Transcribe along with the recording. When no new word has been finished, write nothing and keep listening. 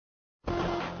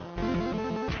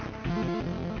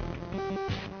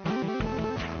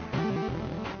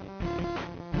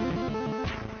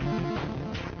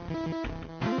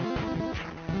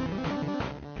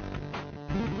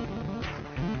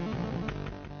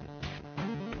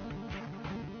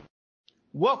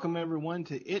Welcome, everyone,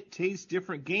 to It Tastes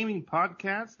Different Gaming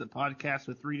Podcast, the podcast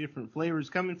with three different flavors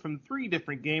coming from three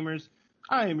different gamers.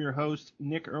 I am your host,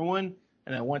 Nick Irwin,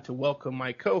 and I want to welcome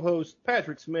my co-host,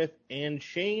 Patrick Smith and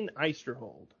Shane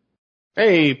Eisterhold.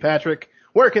 Hey, Patrick,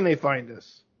 where can they find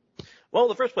us? Well,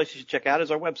 the first place you should check out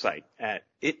is our website at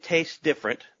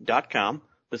ittastes.different.com.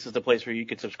 This is the place where you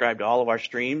can subscribe to all of our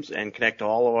streams and connect to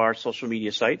all of our social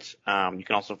media sites. You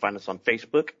can also find us on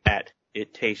Facebook at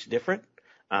It Tastes Different.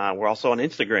 We're also on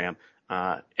Instagram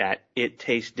at It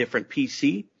Tastes Different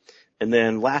PC. And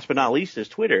then last but not least is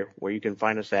Twitter, where you can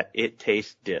find us at It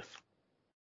Tastes Diff.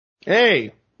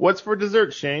 Hey, what's for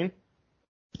dessert, Shane?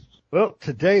 Well,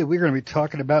 today we're going to be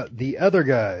talking about the other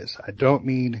guys. I don't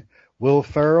mean Will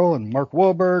Ferrell and Mark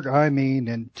Wahlberg. I mean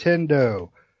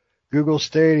Nintendo, Google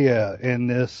Stadia, and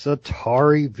this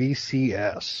Atari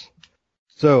VCS.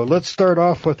 So let's start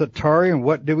off with Atari and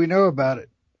what do we know about it?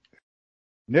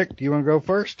 Nick, do you want to go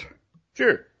first?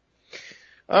 Sure.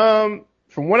 From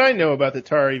what I know about the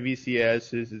Atari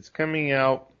VCS is it's coming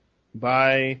out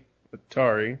by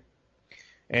Atari,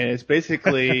 and it's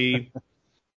basically,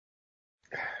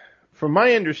 from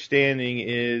my understanding,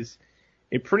 is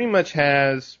it pretty much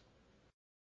has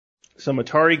some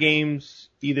Atari games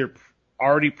either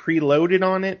already preloaded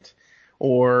on it,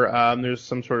 or there's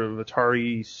some sort of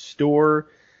Atari store,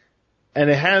 and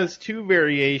it has two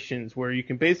variations where you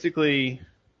can basically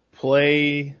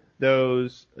play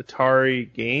those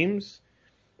Atari games,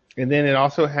 and then it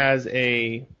also has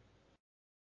a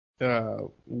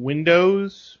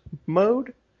Windows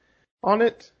mode on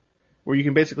it where you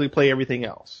can basically play everything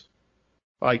else,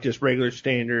 like just regular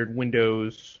standard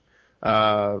Windows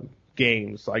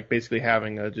games, like basically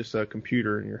having just a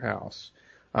computer in your house,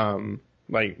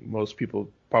 like most people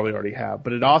probably already have.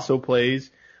 But it also plays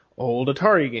old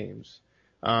Atari games.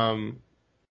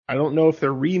 I don't know if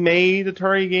they're remade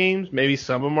Atari games. Maybe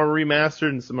some of them are remastered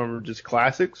and some of them are just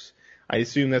classics. I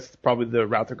assume that's probably the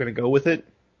route they're going to go with it.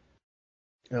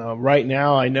 Right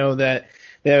now, I know that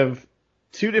they have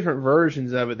two different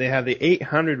versions of it. They have the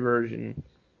 800 version,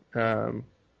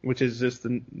 which is just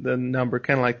the number,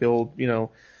 kind of like the old,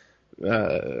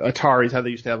 Ataris, how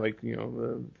they used to have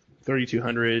the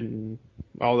 3200 and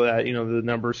all of that, the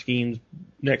number schemes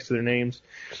next to their names.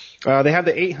 They have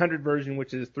the 800 version,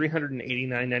 which is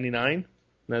 $389.99.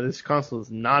 Now, this console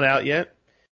is not out yet.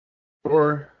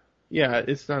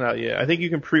 It's not out yet. I think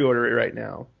you can pre-order it right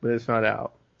now, but it's not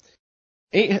out.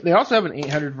 They also have an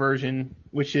 800 version,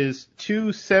 which is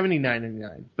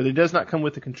 $279.99, but it does not come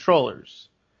with the controllers.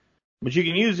 But you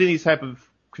can use any type of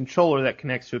controller that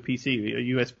connects to a PC, a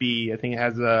USB. I think it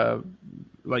has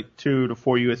 2 to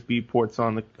 4 USB ports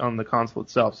on the console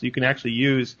itself, so you can actually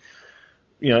use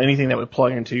anything that would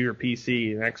plug into your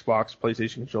PC, an Xbox,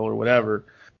 PlayStation controller, whatever.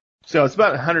 So it's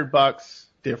about $100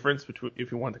 difference between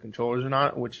if you want the controllers or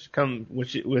not, which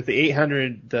with the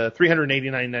 800, the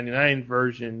 $389.99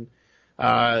 version,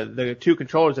 the two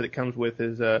controllers that it comes with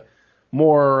is a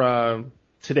more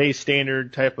today's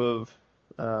standard type of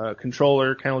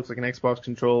controller, kind of looks like an Xbox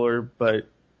controller, but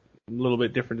a little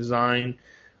bit different design.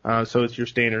 So it's your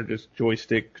standard just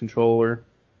joystick controller,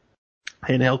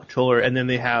 handheld controller, and then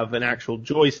they have an actual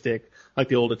joystick, like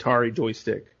the old Atari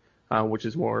joystick, which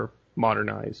is more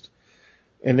modernized.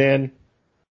 And then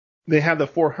they have the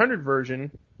 400 version,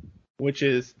 which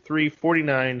is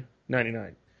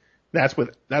 $349.99.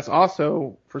 That's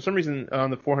also, for some reason, on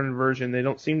the 400 version, they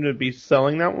don't seem to be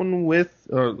selling that one with,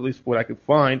 or at least what I could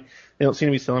find, they don't seem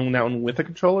to be selling that one with the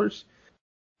controllers.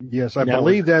 Yes, I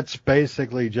believe that's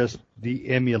basically just the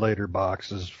emulator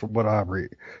boxes from what I've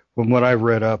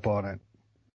read up on it.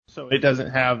 So it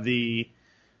doesn't have the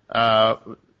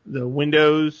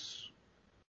Windows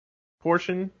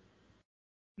portion?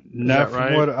 Not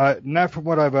from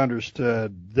what I've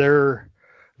understood. They're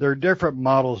different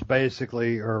models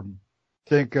basically, or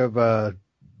think of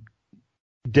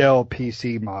Dell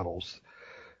PC models.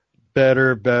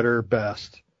 Better,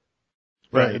 best.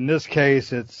 Right. In this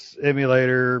case, it's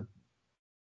emulator,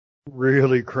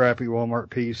 really crappy Walmart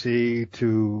PC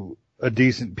to a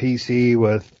decent PC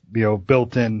with,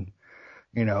 built-in,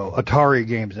 Atari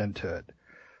games into it.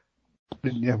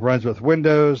 It runs with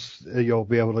Windows. You'll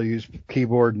be able to use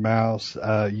keyboard and mouse.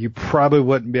 You probably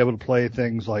wouldn't be able to play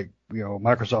things like,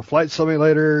 Microsoft Flight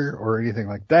Simulator or anything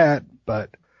like that,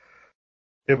 but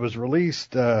it was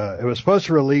released, it was supposed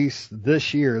to release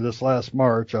this last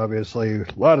March. Obviously, a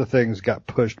lot of things got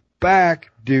pushed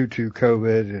back due to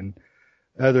COVID and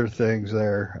other things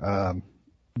there.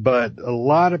 But a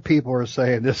lot of people are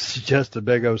saying this is just a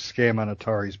big old scam on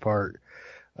Atari's part.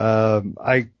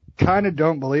 I kind of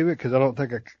don't believe it because I don't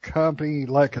think a company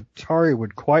like Atari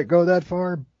would quite go that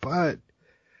far, but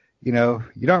you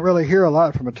don't really hear a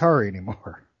lot from Atari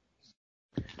anymore.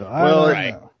 So I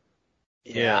don't know.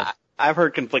 Yeah. I've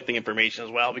heard conflicting information as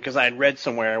well because I had read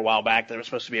somewhere a while back that it was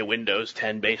supposed to be a Windows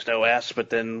 10 based OS, but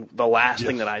then the last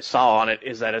thing that I saw on it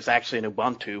is that it's actually an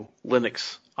Ubuntu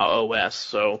Linux OS.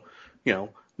 So,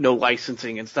 no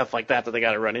licensing and stuff like that they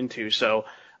got to run into. So,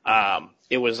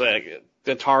 it was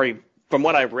Atari, from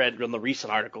what I've read from the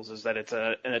recent articles, is that it's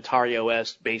an Atari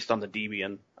OS based on the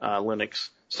Debian Linux.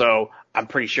 So I'm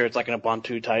pretty sure it's like an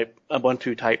Ubuntu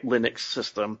type Linux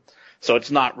system. So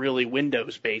it's not really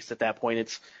Windows based at that point.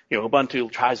 It's, Ubuntu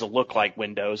tries to look like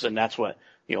Windows, and that's what,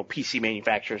 PC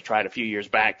manufacturers tried a few years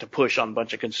back to push on a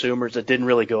bunch of consumers that didn't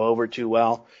really go over too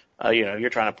well. You're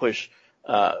trying to push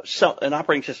an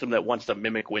operating system that wants to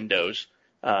mimic Windows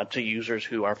to users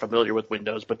who are familiar with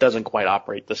Windows but doesn't quite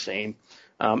operate the same.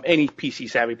 Any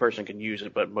PC savvy person can use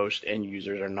it, but most end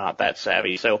users are not that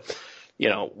savvy. So,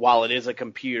 while it is a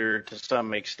computer to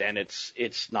some extent,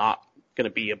 it's not going to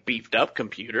be a beefed up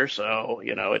computer. So,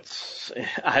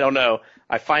 I don't know.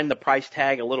 I find the price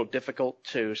tag a little difficult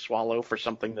to swallow for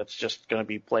something that's just going to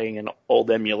be playing an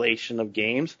old emulation of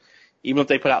games. Even if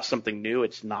they put out something new,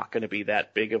 it's not going to be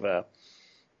that big of a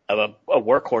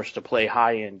workhorse to play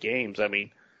high end games. I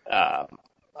mean,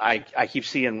 I keep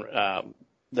seeing,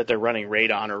 that they're running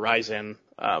Radeon or Ryzen,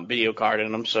 video card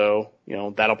in them. So,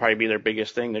 that'll probably be their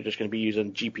biggest thing. They're just going to be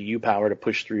using GPU power to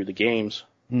push through the games.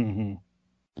 Mm-hmm.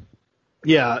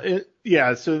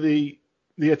 Yeah. So the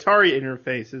Atari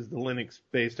interface is the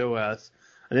Linux-based OS,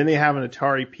 and then they have an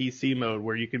Atari PC mode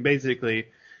where you basically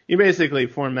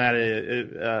format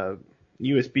a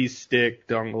USB stick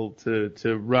dongle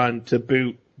to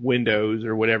boot Windows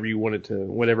or whatever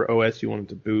OS you wanted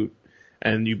to boot,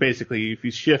 and you basically, if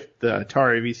you shift the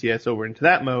Atari VCS over into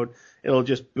that mode, it'll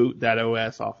just boot that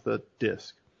OS off the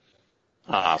disk.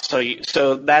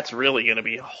 So that's really going to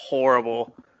be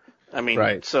horrible. I mean,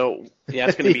 right. So yeah,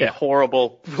 it's going to be a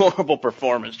horrible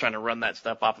performance trying to run that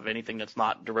stuff off of anything that's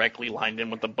not directly lined in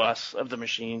with the bus of the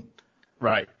machine.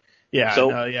 Right. Yeah.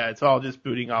 So, it's all just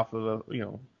booting off of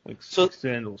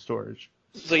external storage.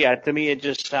 So yeah, to me it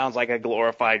just sounds like a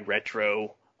glorified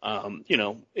retro.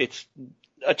 It's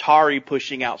Atari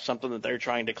pushing out something that they're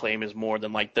trying to claim is more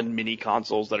than like the mini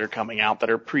consoles that are coming out that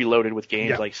are preloaded with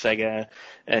games like Sega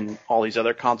and all these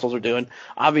other consoles are doing.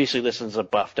 Obviously this is a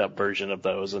buffed up version of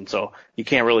those, and so you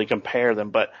can't really compare them,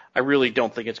 but I really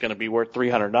don't think it's going to be worth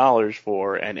 $300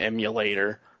 for an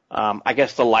emulator. I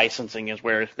guess the licensing is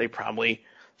where they probably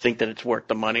think that it's worth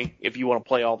the money. If you want to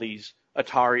play all these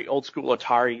old school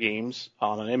Atari games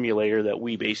on an emulator that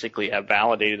we basically have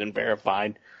validated and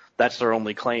verified, that's their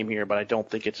only claim here, but I don't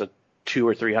think it's a $200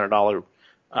 or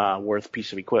 $300 worth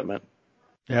piece of equipment.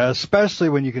 Yeah, especially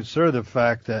when you consider the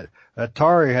fact that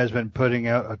Atari has been putting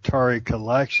out Atari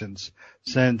collections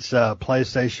since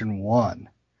PlayStation 1.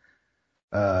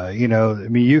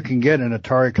 You can get an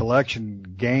Atari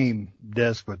collection game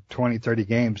disc with 20, 30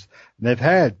 games. And they've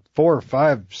had 4 or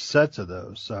 5 sets of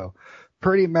those. So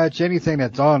pretty much anything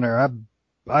that's on there,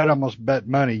 I'd almost bet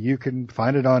money you can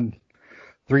find it on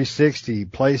 360,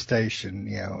 PlayStation,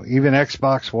 even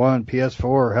Xbox One,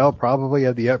 PS4, hell, probably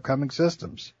of the upcoming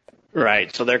systems.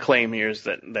 Right. So their claim here is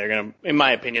that they're going to, in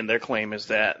my opinion, their claim is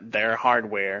that their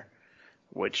hardware,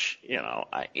 which,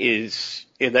 is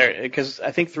there, because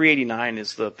I think 389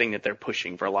 is the thing that they're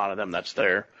pushing for a lot of them. That's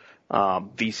their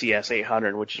VCS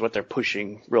 800, which is what they're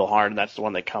pushing real hard. And that's the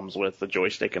one that comes with the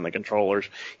joystick and the controllers.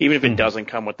 Even if it doesn't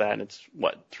come with that and it's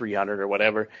 300 or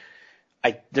whatever,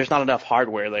 there's not enough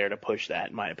hardware there to push that,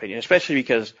 in my opinion, especially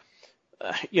because,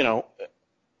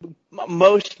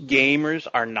 most gamers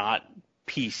are not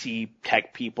PC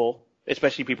tech people,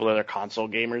 especially people that are console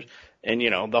gamers. And,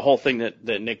 the whole thing that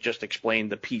Nick just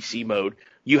explained, the PC mode,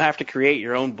 you have to create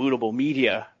your own bootable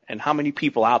media. And how many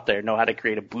people out there know how to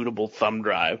create a bootable thumb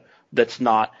drive that's,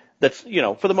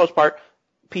 for the most part,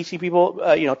 PC people,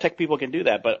 tech people can do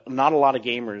that, but not a lot of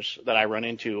gamers that I run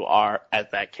into are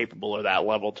at that capable or that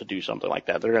level to do something like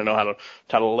that. They're going to know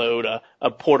how to load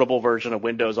a portable version of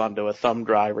Windows onto a thumb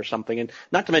drive or something, and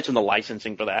not to mention the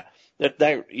licensing for that.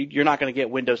 That you're not going to get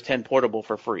Windows 10 portable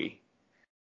for free.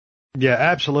 Yeah,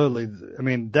 absolutely. I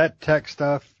mean, that tech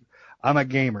stuff, I'm a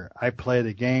gamer. I play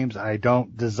the games. I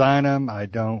don't design them. I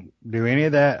don't do any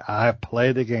of that. I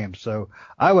play the games. So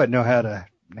I wouldn't know how to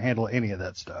handle any of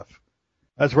that stuff.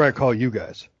 That's where I call you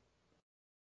guys.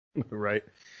 Right.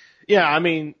 Yeah, I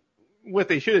mean, what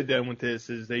they should have done with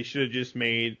this is they should have just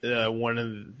made one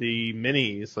of the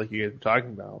minis, like you guys were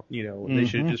talking about. They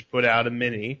should have just put out a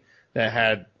mini that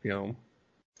had,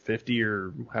 50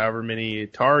 or however many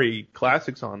Atari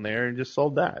classics on there and just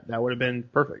sold that. That would have been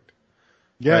perfect.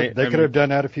 Yeah, right? they could have done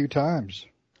that a few times.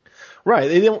 Right.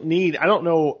 They don't need, I don't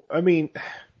know. I mean,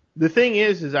 the thing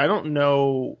is I don't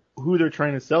know who they're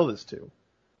trying to sell this to.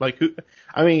 Like who,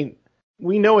 I mean,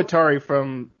 we know Atari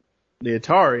from the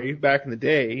Atari back in the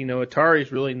day. You know, Atari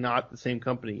is really not the same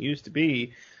company it used to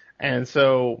be. And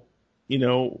so, you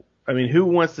know, I mean, who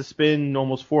wants to spend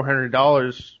almost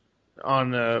 $400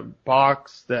 on a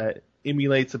box that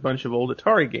emulates a bunch of old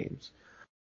Atari games?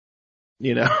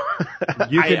 You know,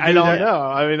 I don't know.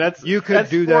 I mean, that's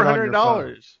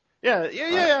 $400.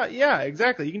 Yeah,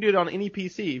 exactly. You can do it on any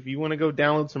PC. If you want to go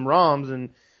download some ROMs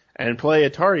and play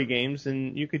Atari games,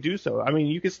 then you could do so. I mean,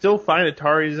 you could still find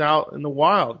Ataris out in the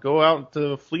wild. Go out to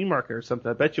a flea market or something.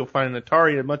 I bet you'll find an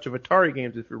Atari, a bunch of Atari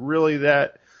games if you're really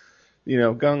that, you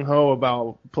know, gung-ho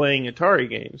about playing Atari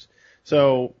games.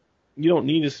 So you don't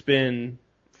need to spend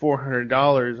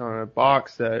 $400 on a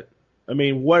box that, I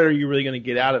mean, what are you really going to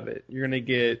get out of it? You're going to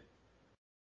get,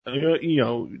 you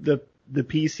know, the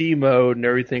PC mode and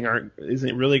everything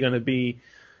isn't really going to be,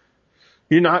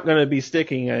 you're not going to be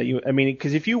sticking. I mean,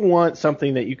 because if you want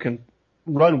something that you can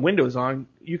run Windows on,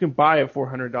 you can buy a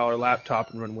 $400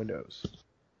 laptop and run Windows.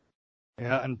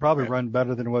 Yeah, and probably run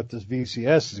better than what this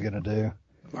VCS is going to do.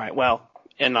 Right. Well,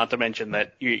 and not to mention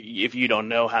that if you don't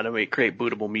know how to create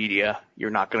bootable media, you're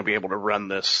not going to be able to run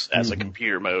this as a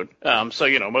computer mode. So,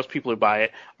 you know, most people who buy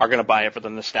it are going to buy it for the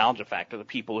nostalgia factor, the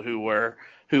people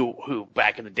who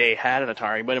back in the day had an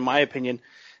Atari. But in my opinion,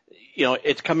 you know,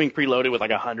 it's coming preloaded with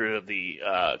like 100 of the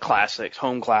classics,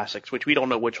 home classics, which we don't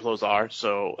know which of those are.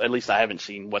 So at least I haven't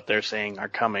seen what they're saying are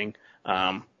coming.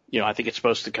 You know, I think it's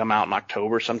supposed to come out in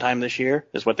October sometime this year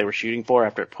is what they were shooting for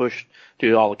after it pushed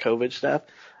due to all the COVID stuff.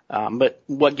 But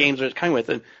what games are it coming with?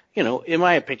 And, you know, in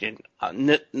my opinion,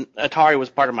 Atari was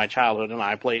part of my childhood and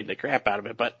I played the crap out of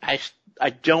it, but I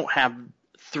don't have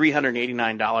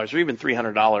 $389 or even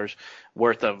 $300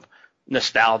 worth of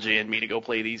nostalgia in me to go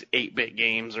play these 8-bit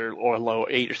games or low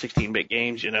 8 or 16-bit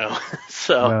games, you know.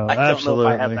 So no, I don't know if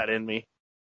I have that in me.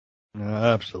 No,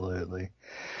 absolutely.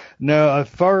 No, as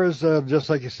far as just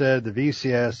like you said, the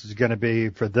VCS is going to be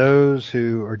for those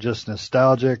who are just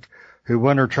nostalgic, who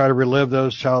want to try to relive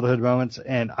those childhood moments,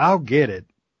 and I'll get it,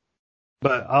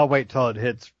 but I'll wait till it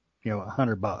hits, you know,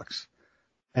 $100,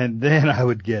 and then I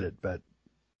would get it. But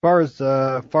as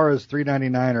far as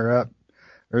 $399 or up,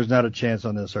 there's not a chance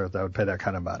on this earth I would pay that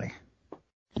kind of money.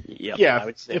 Yep, yeah, I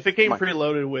would say if it came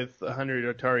preloaded with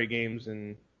 100 Atari games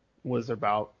and was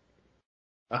about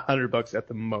 $100 at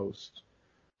the most,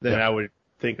 then I would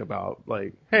think about,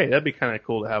 like, hey, that'd be kind of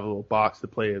cool to have a little box to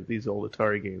play of these old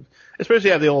Atari games, especially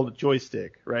have the old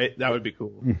joystick, right? That would be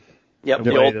cool. Yep,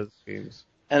 to play those games.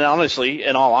 And honestly,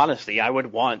 in all honesty, I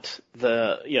would want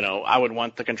the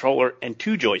controller and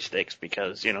 2 joysticks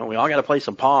because, you know, we all got to play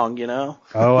some Pong, you know.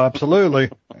 Oh,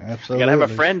 absolutely. Absolutely. You got to have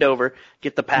a friend over,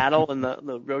 get the paddle and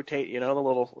the rotate, you know, the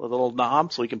little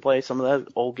knob so we can play some of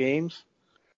those old games.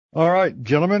 All right,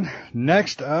 gentlemen,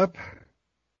 next up,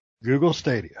 Google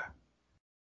Stadia.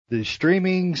 The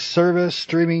streaming service,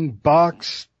 streaming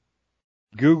box,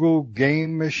 Google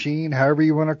game machine, however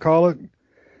you want to call it.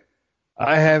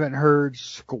 I haven't heard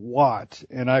squat,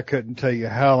 and I couldn't tell you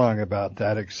how long about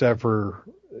that, except for,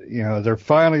 you know, they're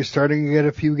finally starting to get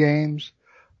a few games.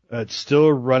 It's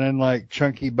still running like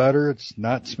chunky butter. It's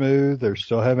not smooth. They're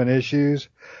still having issues.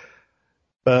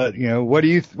 But, you know, what do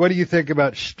you think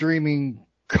about streaming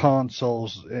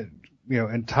consoles, you know,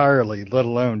 entirely, let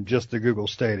alone just the Google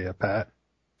Stadia, Pat?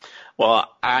 Well,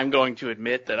 I'm going to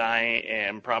admit that I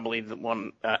am probably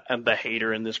the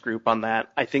hater in this group on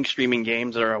that. I think streaming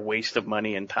games are a waste of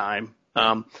money and time.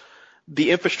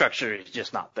 The infrastructure is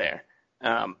just not there.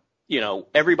 You know,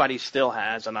 everybody still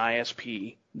has an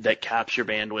ISP that caps your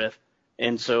bandwidth.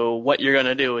 And so what you're going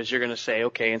to do is you're going to say,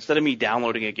 okay, instead of me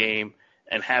downloading a game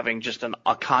and having just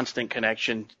a constant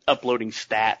connection, uploading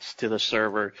stats to the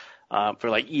server, for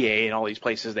like EA and all these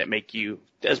places that make you,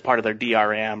 as part of their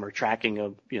DRM or tracking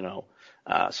of, you know,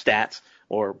 stats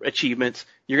or achievements,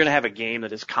 you're going to have a game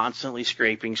that is constantly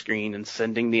scraping screen and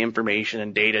sending the information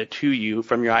and data to you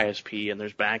from your ISP, and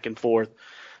there's back and forth.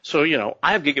 So, you know,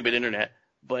 I have gigabit internet,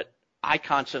 but I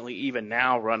constantly, even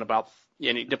now, run about,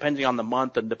 you know, depending on the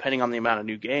month and depending on the amount of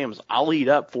new games, I'll eat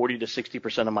up 40 to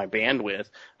 60% of my bandwidth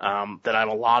that I'm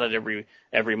allotted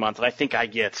every month. And I think I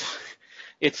get,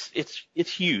 it's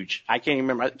huge. I can't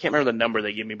remember the number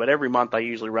they give me, but every month I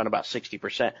usually run about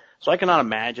 60%. So I cannot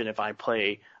imagine if I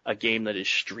play a game that is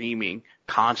streaming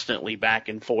constantly back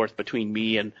and forth between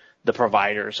me and the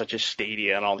providers such as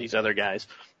Stadia and all these other guys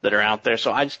that are out there.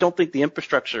 So I just don't think the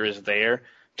infrastructure is there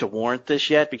to warrant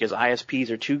this yet because ISPs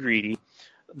are too greedy.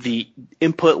 the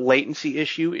input latency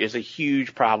issue is a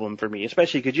huge problem for me,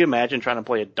 especially could you imagine trying to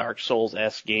play a Dark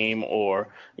Souls-esque game or,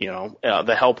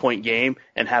 the Hellpoint game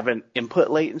and having input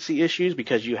latency issues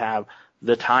because you have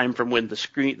the time from when the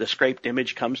scraped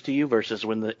image comes to you versus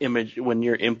when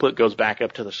your input goes back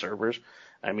up to the servers.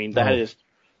 I mean, that is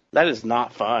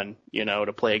not fun,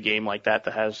 to play a game like that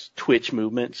has Twitch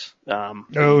movements.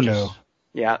 No.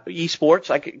 Yeah, esports.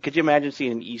 Could you imagine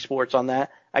seeing an esports on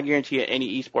that? I guarantee you,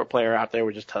 any esport player out there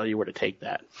would just tell you where to take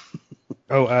that.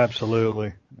 Oh,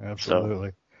 absolutely. So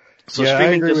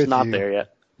streaming just not there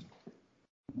yet.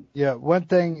 Yeah, one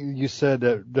thing you said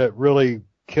that really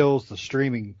kills the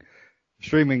streaming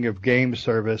of game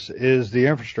service is the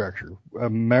infrastructure.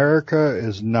 America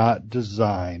is not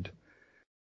designed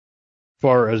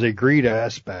far as a greed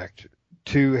aspect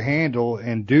to handle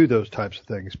and do those types of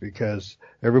things because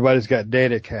everybody's got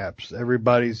data caps,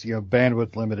 everybody's,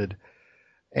 bandwidth limited.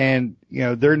 And,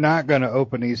 they're not going to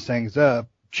open these things up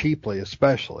cheaply,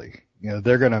 especially.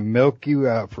 They're going to milk you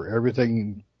out for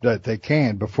everything that they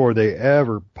can before they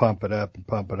ever pump it up.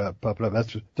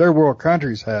 That's third world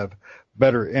countries have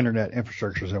better internet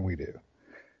infrastructures than we do.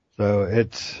 So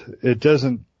it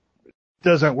doesn't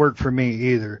work for me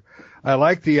either. I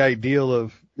like the ideal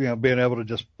of, being able to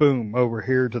just boom over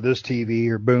here to this TV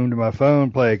or boom to my phone,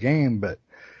 play a game, but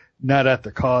not at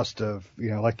the cost of,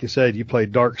 like you said, you play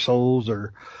Dark Souls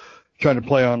or trying to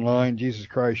play online. Jesus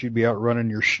Christ, you'd be outrunning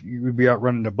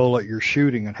the bullet you're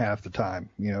shooting in half the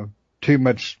time. Too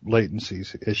much latency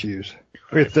issues.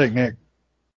 What do you think, Nick?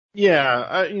 Yeah,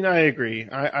 I agree.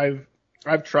 I've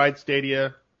tried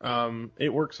Stadia.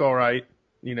 It works all right.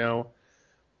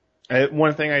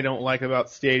 One thing I don't like about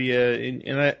Stadia,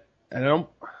 and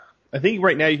I think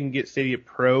right now you can get Stadia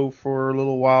Pro for a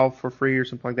little while for free or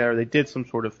something like that, or they did some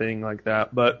sort of thing like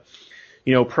that. But,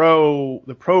 the Pro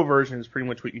version is pretty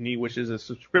much what you need, which is a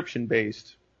subscription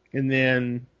based. And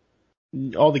then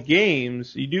all the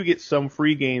games, you do get some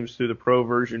free games through the Pro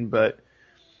version, but,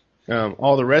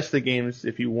 all the rest of the games,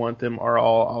 if you want them, are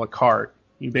all a la carte.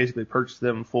 You basically purchase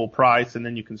them full price and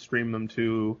then you can stream them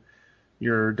to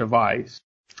your device.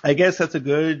 I guess there's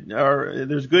good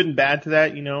and bad to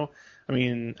that, I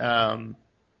mean,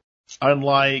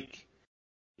 unlike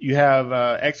you have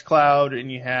xCloud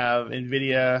and you have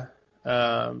NVIDIA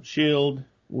Shield,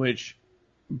 which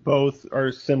both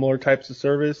are similar types of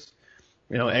service.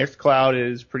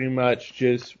 xCloud is pretty much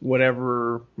just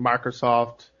whatever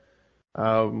Microsoft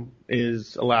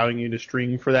is allowing you to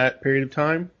stream for that period of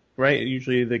time, right?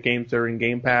 Usually the games are in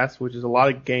Game Pass, which is a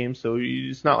lot of games, so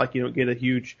it's not like you don't get a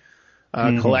huge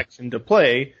collection to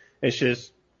play. It's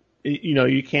just,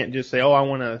 you can't just say,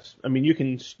 you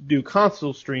can do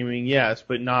console streaming, yes,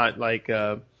 but not like,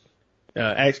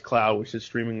 xCloud, which is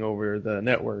streaming over the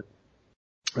network.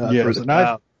 Yes,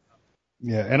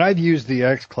 and I've used the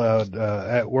xCloud,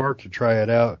 at work to try it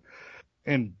out.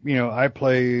 And, I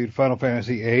played Final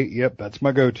Fantasy VIII. Yep, that's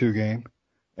my go-to game.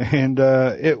 And,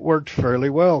 it worked fairly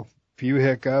well. Few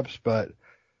hiccups, but,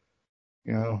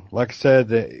 like I said,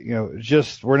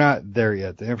 we're not there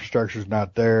yet. The infrastructure's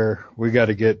not there. We got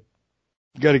to get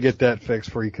that fixed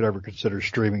before you could ever consider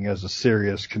streaming as a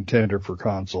serious contender for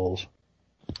consoles.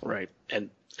 Right. And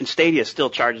Stadia still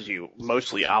charges you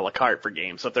mostly a la carte for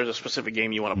games. So if there's a specific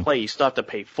game you want to play, you still have to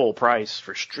pay full price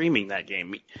for streaming that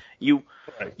game. You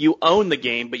own the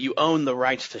game, but you own the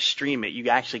rights to stream it. You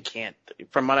actually can't,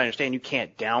 from what I understand, you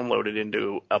can't download it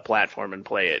into a platform and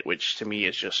play it, which to me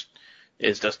is just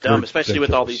dumb, especially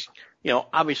with all these,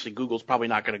 obviously Google's probably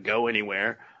not going to go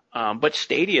anywhere. But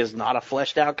Stadia is not a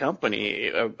fleshed out company,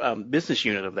 a business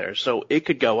unit of theirs. So it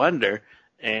could go under,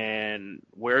 and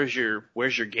where's your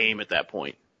game at that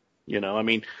point?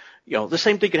 The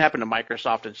same thing could happen to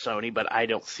Microsoft and Sony, but I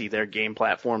don't see their game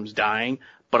platforms dying.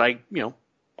 But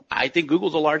I think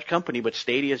Google's a large company, but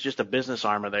Stadia is just a business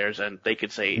arm of theirs, and they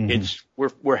could say,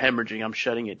 we're hemorrhaging, I'm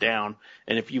shutting it down.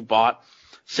 And if you bought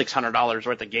 $600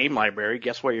 worth of game library,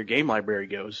 guess where your game library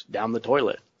goes? Down the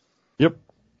toilet. Yep.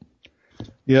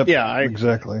 Yeah,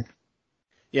 exactly.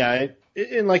 Yeah,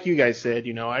 and like you guys said,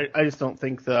 I just don't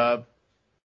think our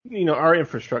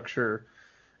infrastructure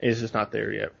is just not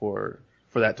there yet for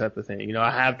that type of thing.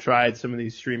 I have tried some of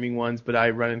these streaming ones, but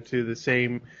I run into the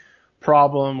same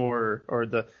problem or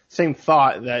the same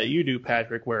thought that you do,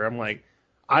 Patrick, where I'm like,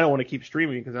 I don't want to keep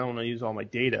streaming because I don't want to use all my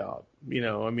data up.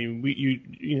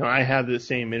 I have the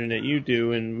same internet you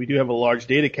do, and we do have a large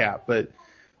data cap, but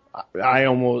I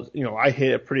almost, I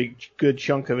hit a pretty good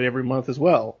chunk of it every month as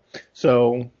well.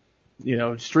 So,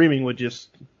 streaming would just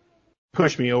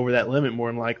push me over that limit more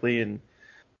than likely, and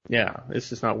yeah, it's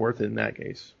just not worth it in that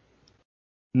case.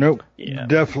 Nope. Yeah.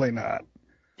 Definitely not.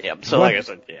 Yeah. So like I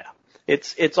said, yeah.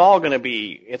 it's all gonna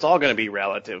be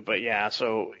relative. But yeah,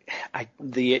 so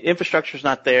the infrastructure's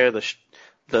not there.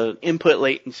 The input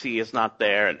latency is not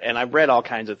there, and I've read all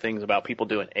kinds of things about people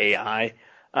doing AI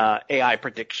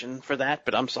prediction for that.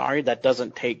 But I'm sorry, that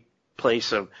doesn't take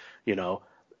place of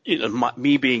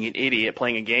me being an idiot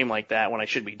playing a game like that when I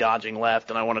should be dodging left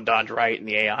and I want to dodge right, and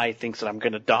the AI thinks that I'm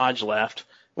going to dodge left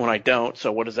when I don't.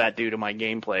 So what does that do to my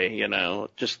gameplay?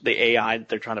 Just the AI that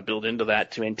they're trying to build into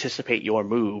that to anticipate your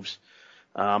moves,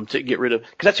 to get rid of,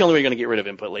 because that's the only way you're going to get rid of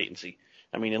input latency.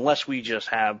 I mean, unless we just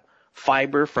have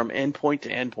fiber from endpoint to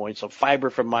endpoint, so fiber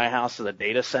from my house to the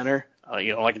data center,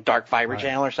 like a dark fiber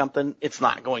channel or something, it's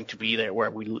not going to be there where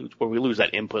we lose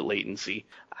that input latency.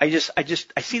 I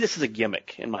see this as a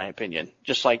gimmick, in my opinion,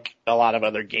 just like a lot of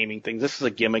other gaming things. This is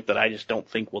a gimmick that I just don't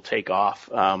think will take off,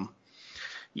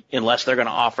 unless they're going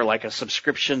to offer like a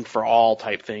subscription for all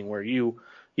type thing where you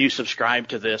subscribe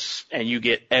to this and you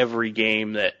get every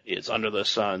game that is under the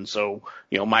sun. So,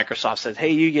 Microsoft says,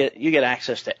 hey, you get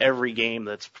access to every game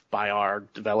that's by our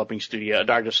developing studio,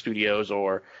 Dark Studios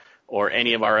or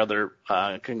any of our other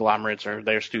conglomerates or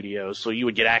their studios. So you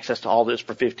would get access to all this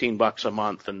for $15 a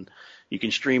month, and you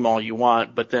can stream all you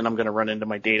want, but then I'm going to run into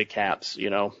my data caps,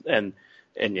 and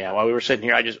yeah, while we were sitting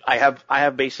here, I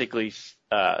have basically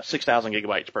 6,000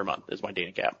 gigabytes per month is my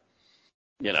data cap.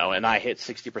 And I hit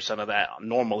 60% of that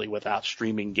normally without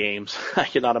streaming games. I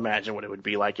cannot imagine what it would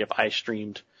be like if I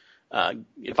streamed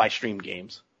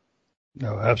games.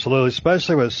 No, absolutely.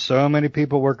 Especially with so many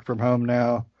people working from home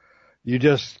now. You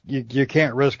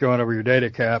can't risk going over your data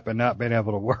cap and not being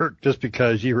able to work just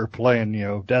because you were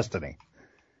playing, Destiny.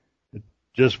 It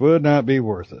just would not be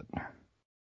worth it.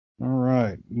 All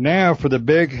right. Now for the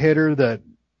big hitter that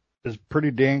is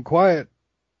pretty dang quiet,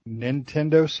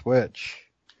 Nintendo Switch.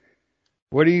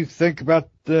 What do you think about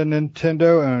the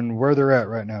Nintendo and where they're at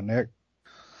right now, Nick?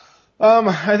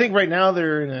 I think right now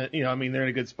they're in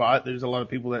a good spot. There's a lot of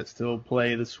people that still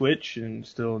play the Switch and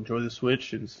still enjoy the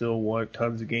Switch and still want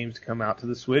tons of games to come out to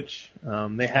the Switch.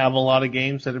 They have a lot of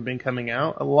games that have been coming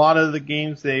out. A lot of the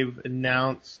games they've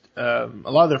announced, a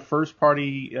lot of their first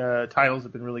party, titles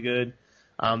have been really good.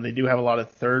 They do have a lot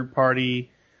of third party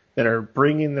that are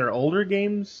bringing their older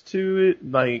games to it,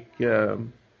 like,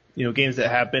 games that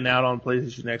have been out on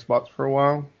PlayStation and Xbox for a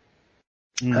while.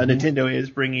 Mm-hmm. Nintendo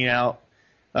is bringing out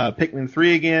Pikmin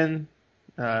 3 again.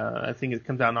 I think it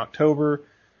comes out in October.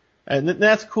 And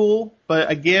that's cool,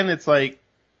 but again, it's like,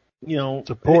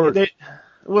 support. They're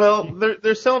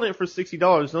selling it for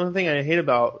 $60. The only thing I hate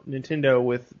about Nintendo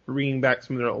with bringing back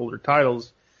some of their older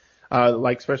titles,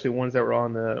 like especially ones that were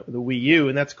on the Wii U,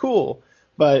 and that's cool,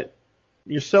 but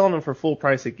you're selling them for full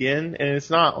price again, and it's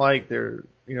not like they're,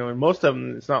 and most of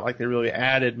them, it's not like they really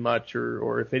added much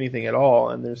or if anything at all,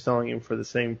 and they're selling them for the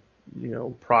same,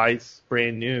 price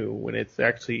brand new when it's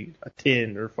actually a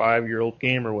 10 or 5-year-old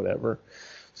game or whatever.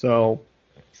 So,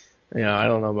 I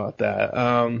don't know about that.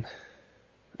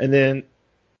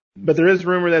 But there is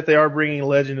rumor that they are bringing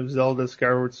Legend of Zelda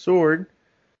Skyward Sword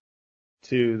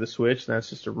to the Switch. That's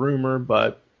just a rumor,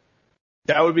 but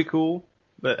that would be cool.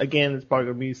 But again, it's probably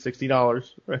going to be $60,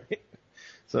 right?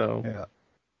 So.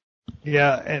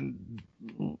 Yeah, and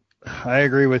I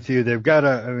agree with you. They've got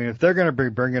to, if they're going to be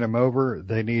bringing them over,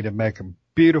 they need to make them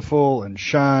beautiful and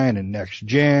shine and next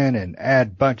gen and add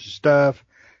a bunch of stuff.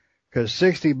 Because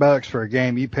 $60 for a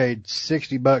game you paid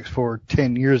 $60 for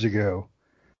 10 years ago,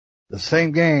 the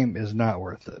same game is not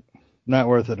worth it. Not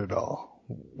worth it at all.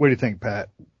 What do you think, Pat?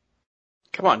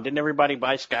 Come on, didn't everybody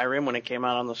buy Skyrim when it came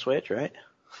out on the Switch, right?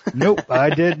 Nope, I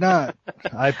did not.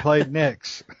 I played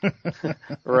Nyx.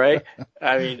 Right?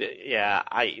 I mean, yeah,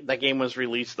 that game was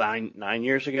released 8 or 9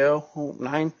 years ago,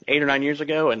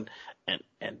 and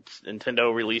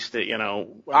Nintendo released it,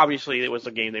 obviously it was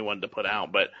a game they wanted to put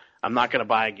out, but I'm not going to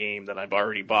buy a game that I've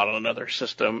already bought on another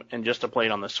system and just to play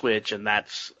it on the Switch, and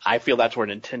I feel that's where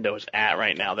Nintendo is at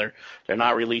right now. They're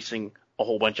not releasing a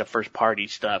whole bunch of first party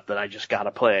stuff that I just got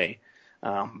to play.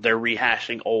 They're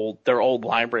rehashing their old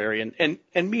library,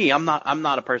 and me, I'm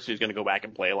not a person who's going to go back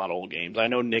and play a lot of old games. I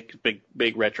know Nick,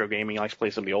 big retro gaming, likes to play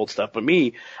some of the old stuff, but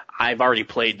me, I've already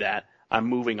played that. I'm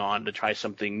moving on to try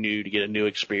something new to get a new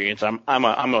experience. I'm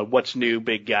a what's new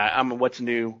big guy. I'm a what's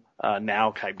new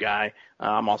now type guy.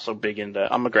 I'm also I'm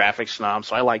a graphics snob,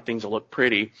 so I like things that look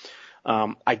pretty.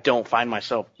 I don't find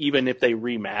myself, even if they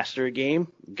remaster a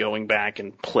game, going back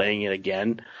and playing it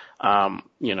again.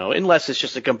 Unless it's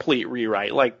just a complete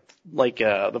rewrite, like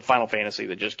the Final Fantasy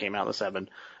that just came out, the 7.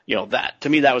 That, to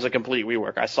me, that was a complete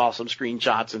rework. I saw some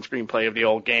screenshots and screenplay of the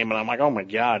old game, and I'm like, oh my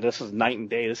god, this is night and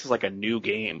day. This is like a new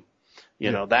game.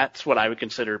 That's what I would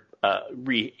consider,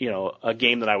 a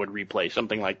game that I would replay,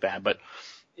 something like that. But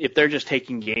if they're just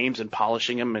taking games and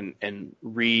polishing them and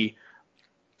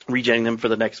regenning them for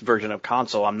the next version of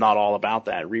console, I'm not all about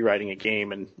that. Rewriting a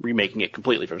game and remaking it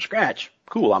completely from scratch,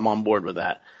 cool, I'm on board with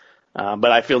that.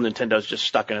 But I feel Nintendo's just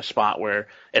stuck in a spot where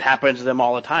it happens to them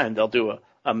all the time. They'll do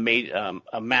a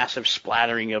massive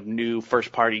splattering of new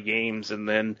first-party games, and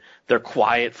then they're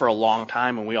quiet for a long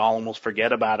time, and we all almost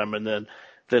forget about them. And then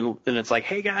it's like,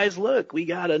 hey guys, look, we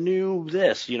got a new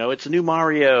this, it's a new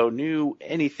Mario, new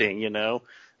anything,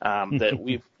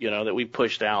 that we've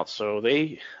pushed out. So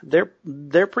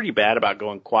they're pretty bad about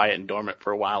going quiet and dormant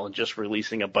for a while and just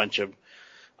releasing a bunch of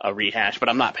a rehash. But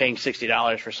I'm not paying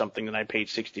 $60 for something that I paid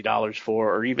 $60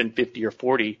 for, or even 50 or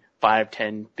 40, 5,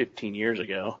 10, 15 years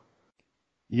ago.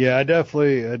 Yeah, I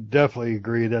definitely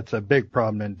agree. That's a big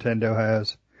problem Nintendo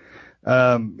has.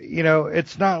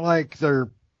 It's not like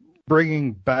they're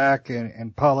bringing back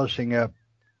and polishing up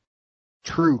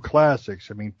true classics.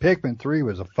 I mean, Pikmin 3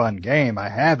 was a fun game. I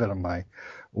have it on my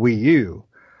Wii U,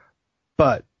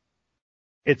 but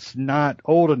it's not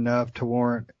old enough to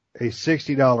warrant a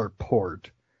 $60 port.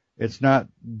 It's not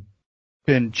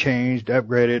been changed,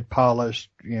 upgraded, polished,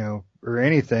 or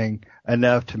anything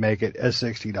enough to make it a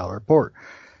 $60 port.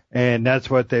 And that's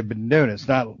what they've been doing. It's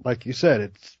not, like you said,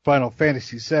 it's Final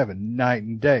Fantasy VII, night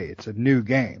and day. It's a new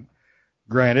game.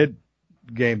 Granted,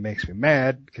 the game makes me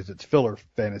mad because it's filler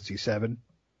Fantasy VII,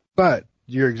 but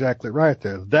you're exactly right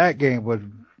there. That game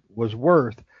was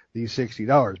worth these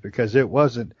 $60 because it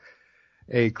wasn't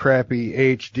a crappy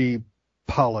HD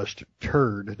polished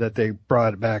turd that they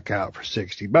brought back out for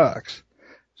 $60.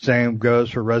 Same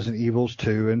goes for Resident Evils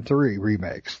 2 and 3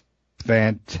 remakes.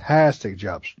 Fantastic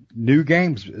jobs. New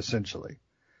games, essentially,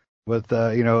 with,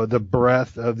 the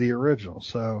breadth of the original.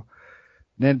 So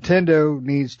Nintendo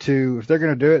needs to, if they're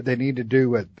going to do it, they need to do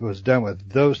what was done with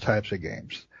those types of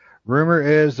games. Rumor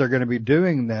is they're going to be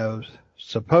doing those,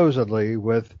 supposedly,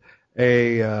 with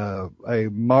a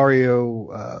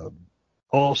Mario,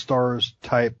 All-Stars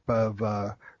type of,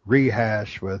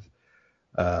 rehash with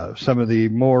some of the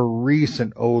more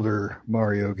recent older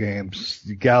Mario games,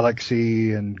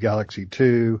 Galaxy and Galaxy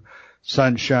 2,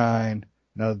 Sunshine.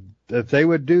 Now, if they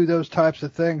would do those types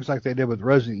of things like they did with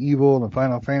Resident Evil and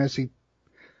Final Fantasy,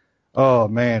 oh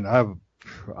man,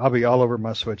 I'll be all over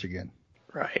my Switch again.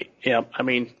 Right. Yeah. I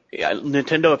mean,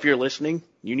 Nintendo, if you're listening,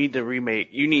 you need to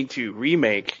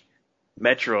remake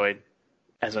Metroid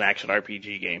as an action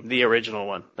RPG game, the original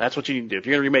one. That's what you need to do. If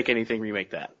you're going to remake anything,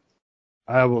 remake that.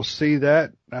 I will see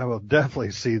that. I will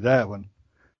definitely see that one.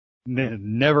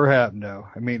 Never happened, though.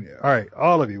 I mean, all right,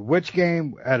 all of you, which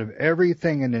game out of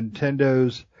everything in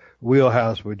Nintendo's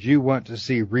wheelhouse would you want to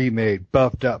see remade,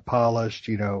 buffed up, polished,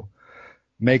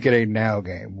 make it a now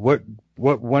game? What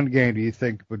one game do you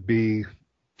think would be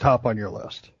top on your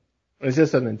list? Is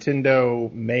this a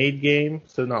Nintendo made game?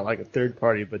 So not like a third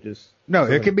party, but just... No,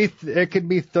 it could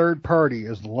be third party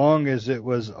as long as it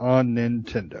was on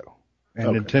Nintendo. And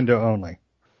okay. Nintendo only.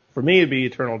 For me, it'd be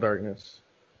Eternal Darkness.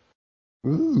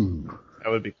 Ooh. That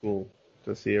would be cool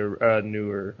to see a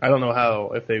newer... I don't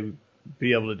know if they would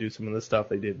be able to do some of the stuff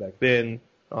they did back then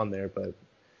on there, but,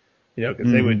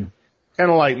 because they would... Kind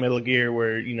of like Metal Gear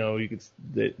where, you could...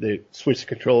 They switch the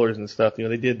controllers and stuff.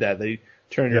 They did that. They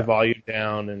turned your volume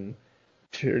down and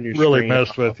turn your really screen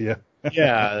messed off. with you.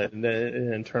 Yeah, and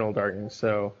Eternal Darkness.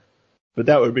 So, but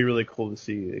that would be really cool to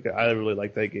see. I really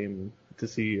like that game. To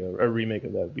see a remake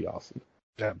of that would be awesome.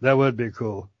 Yeah, that would be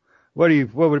cool. What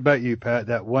about you, Pat?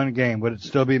 That one game, would it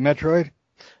still be Metroid?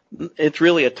 It's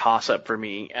really a toss-up for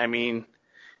me. I mean,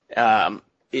 to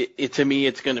me,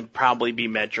 it's going to probably be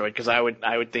Metroid because I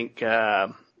would think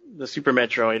the Super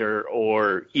Metroid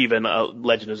or even a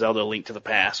Legend of Zelda: Link to the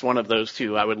Past, one of those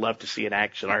two. I would love to see an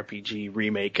action RPG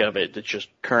remake of it that's just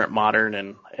current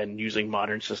modern and using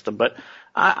modern system. But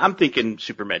I'm thinking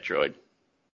Super Metroid.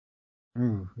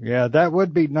 Ooh, yeah, that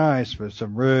would be nice with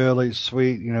some really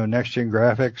sweet, next gen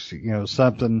graphics,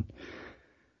 something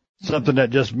that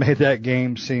just made that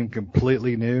game seem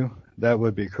completely new. That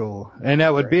would be cool. And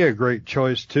that would be a great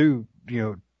choice too,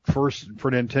 for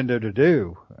Nintendo to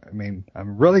do. I mean,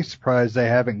 I'm really surprised they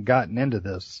haven't gotten into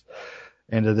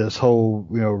this whole,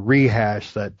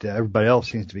 rehash that everybody else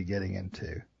seems to be getting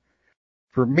into.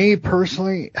 For me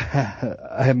personally,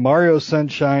 Mario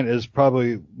Sunshine is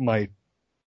probably my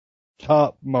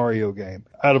top Mario game.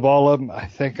 Out of all of them, I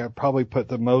think I probably put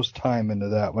the most time into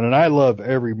that one. And I love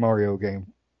every Mario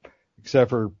game except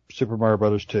for Super Mario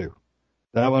Brothers 2.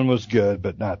 That one was good,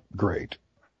 but not great.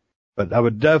 But I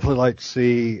would definitely like to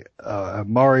see a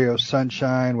Mario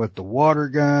Sunshine with the water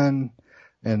gun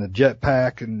and the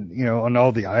jetpack and, on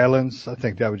all the islands. I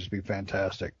think that would just be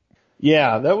fantastic.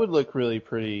 Yeah, that would look really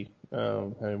pretty,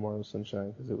 having Mario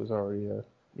Sunshine, because it was already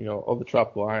all the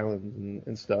tropical islands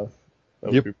and stuff. That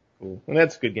would Yep. be cool. And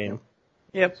that's a good game.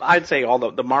 Yep, I'd say all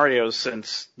the Marios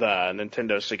since the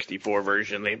Nintendo 64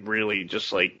 version, they've really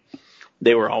just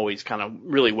they were always kind of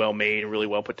really well made and really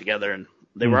well put together, and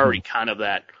they were already kind of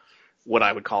that, what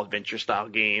I would call adventure style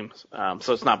games.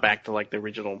 So it's not back to the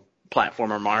original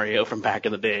platformer Mario from back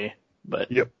in the day, but.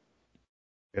 Yep,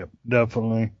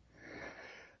 definitely.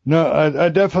 No, I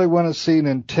definitely want to see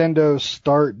Nintendo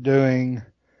start doing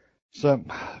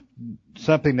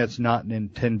something that's not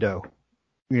Nintendo.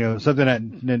 Something that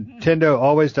Nintendo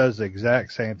always does the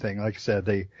exact same thing. Like I said,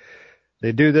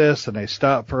 they do this and they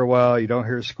stop for a while. You don't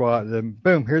hear squat. Then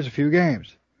boom, here's a few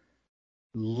games.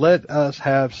 Let us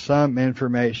have some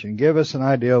information. Give us an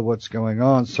idea of what's going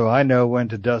on so I know when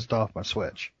to dust off my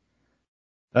Switch.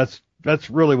 That's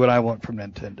really what I want from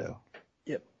Nintendo.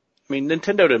 Yep. I mean,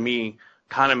 Nintendo to me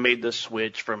kind of made the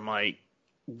switch from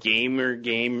gamer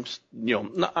games. I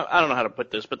don't know how to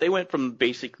put this, but they went from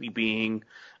basically being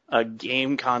a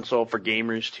game console for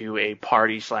gamers to a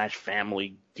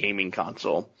party/family gaming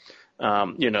console.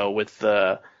 With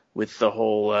the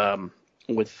whole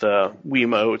with the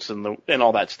Wiimotes and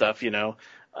all that stuff,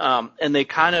 and they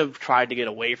kind of tried to get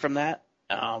away from that,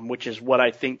 which is what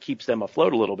I think keeps them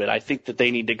afloat a little bit. I think that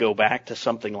they need to go back to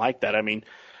something like that. I mean,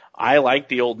 I like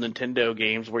the old Nintendo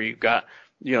games where you've got,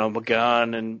 a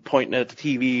gun and pointing at the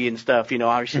TV and stuff.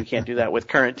 Obviously you can't do that with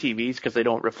current TVs because they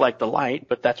don't reflect the light,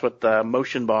 but that's what the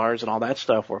motion bars and all that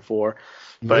stuff were for.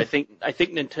 But I think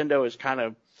Nintendo is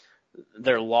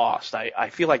they're lost. I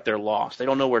feel like they're lost. They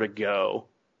don't know where to go.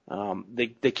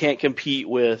 They can't compete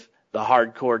with the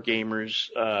hardcore gamers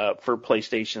for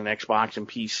PlayStation and Xbox and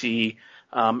PC.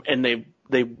 And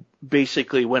they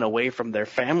basically went away from their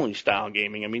family style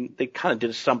gaming. I mean, they kind of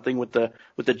did something with the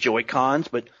Joy-Cons,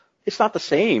 but it's not the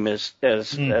same as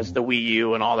the Wii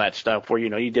U and all that stuff where,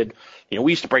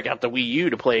 we used to break out the Wii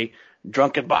U to play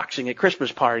drunken boxing at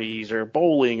Christmas parties or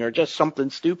bowling or just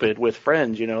something stupid with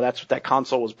friends. That's what that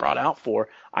console was brought out for.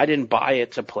 I didn't buy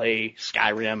it to play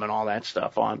Skyrim and all that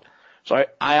stuff on. So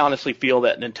I honestly feel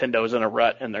that Nintendo is in a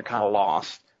rut and they're kind of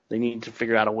lost. They need to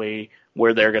figure out a way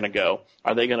where they're going to go.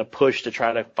 Are they going to push to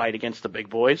try to fight against the big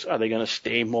boys? Are they going to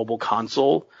stay mobile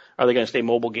console? Are they going to stay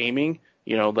mobile gaming?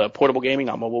 The portable gaming,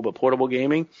 not mobile, but portable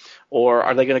gaming? Or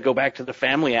are they going to go back to the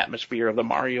family atmosphere of the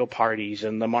Mario parties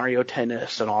and the Mario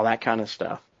tennis and all that kind of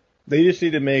stuff? They just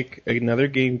need to make another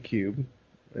GameCube,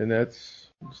 and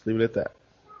just leave it at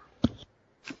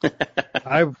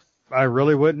that. I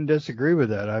really wouldn't disagree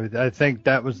with that. I think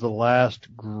that was the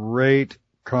last great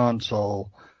console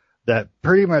that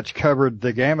pretty much covered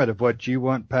the gamut of what you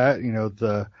want, Pat.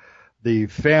 The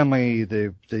family,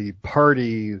 the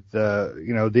party,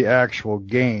 the actual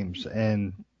games.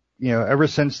 And, ever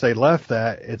since they left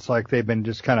that, it's like they've been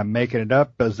just kind of making it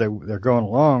up as they're going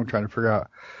along, trying to figure out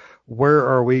where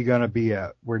are we going to be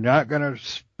at. We're not going to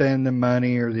spend the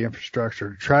money or the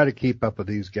infrastructure to try to keep up with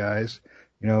these guys,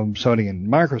 Sony and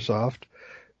Microsoft,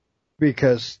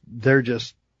 because they're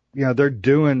just, they're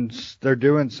doing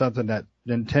something that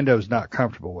Nintendo's not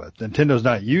comfortable with. Nintendo's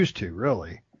not used to,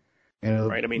 really.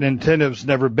 Right. I mean, Nintendo's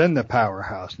never been the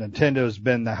powerhouse. Nintendo's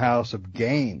been the house of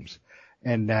games,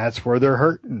 and that's where they're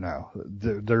hurting now.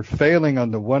 They're failing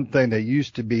on the one thing that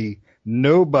used to be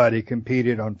nobody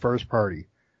competed on first party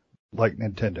like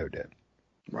Nintendo did.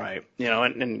 Right.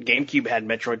 And GameCube had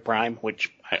Metroid Prime,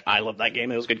 which I love that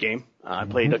game. It was a good game. I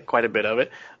played quite a bit of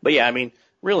it. But yeah, I mean,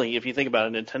 really, if you think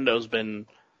about it,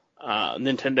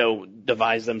 Nintendo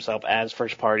devised themselves as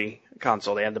first party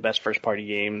console. They have the best first party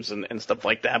games and stuff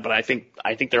like that. But I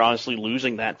think they're honestly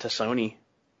losing that to Sony.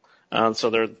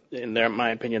 So in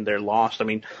my opinion, they're lost. I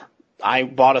mean, I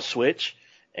bought a Switch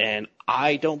and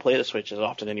I don't play the Switch as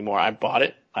often anymore. I bought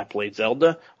it. I played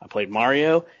Zelda. I played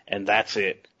Mario, and that's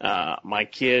it. My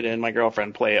kid and my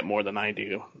girlfriend play it more than I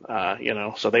do.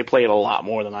 So they play it a lot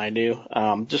more than I do.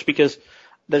 Just because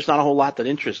there's not a whole lot that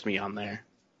interests me on there.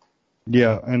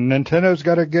 Yeah, and Nintendo's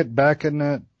got to get back in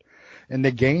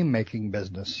the game making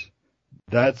business.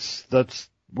 That's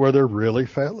where they're really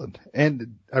failing.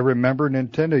 And I remember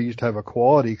Nintendo used to have a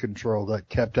quality control that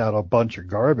kept out a bunch of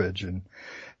garbage, and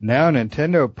now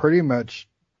Nintendo pretty much,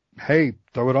 hey,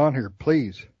 throw it on here,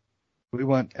 please. We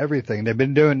want everything. They've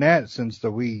been doing that since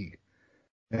the Wii.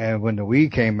 And when the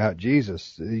Wii came out,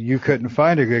 Jesus, you couldn't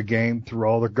find a good game through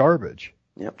all the garbage.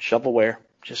 Yep, shovelware.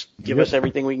 Just give us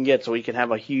everything we can get so we can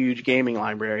have a huge gaming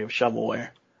library of shovelware.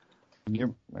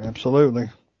 Yep, absolutely.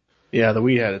 Yeah, the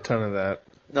Wii had a ton of that.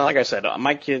 No, like I said,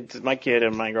 my kid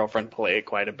and my girlfriend play it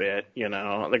quite a bit. You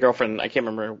know, the girlfriend, I can't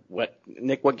remember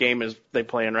what game is they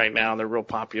playing right now? They're real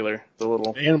popular. The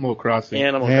little Animal Crossing.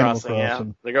 Animal Crossing. Yeah.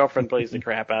 The girlfriend plays the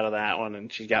crap out of that one,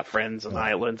 and she's got friends and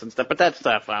islands and stuff. But that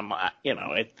stuff,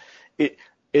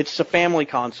 it's a family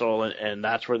console, and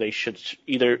that's where they should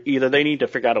either they need to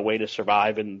figure out a way to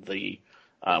survive in the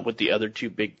with the other two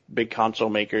big console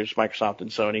makers, Microsoft and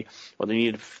Sony, or they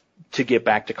need to get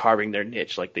back to carving their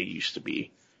niche like they used to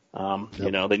be.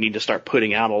 You know, they need to start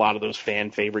putting out a lot of those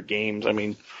fan favorite games. I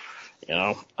mean,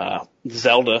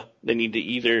 Zelda, they need to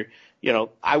either,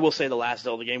 I will say the last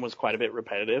Zelda game was quite a bit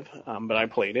repetitive, but I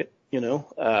played it,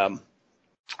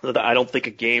 I don't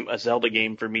think a Zelda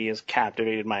game for me has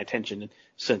captivated my attention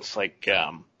since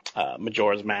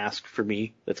Majora's Mask for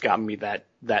me. That's gotten me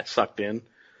that sucked in.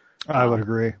 I would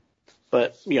agree.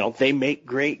 But, they make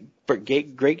great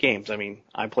games. I mean,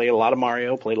 I played a lot of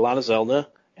Mario, played a lot of Zelda,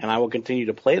 and I will continue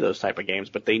to play those type of games,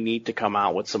 but they need to come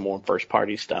out with some more first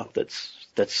party stuff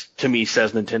that's to me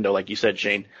says Nintendo, like you said,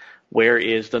 Shane. Where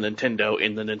is the Nintendo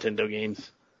in the Nintendo games?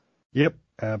 Yep,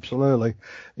 absolutely.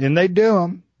 And they do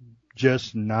them,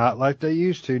 just not like they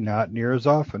used to, not near as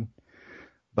often.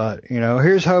 But,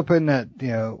 here's hoping that,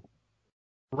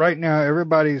 right now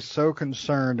everybody's so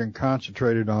concerned and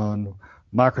concentrated on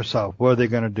Microsoft. What are they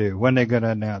going to do? When are they going to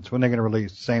announce? When are they going to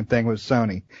release? Same thing with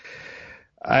Sony.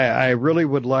 I really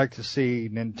would like to see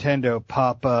Nintendo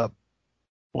pop up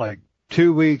like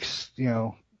 2 weeks,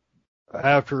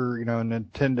 after,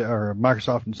 Nintendo or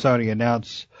Microsoft and Sony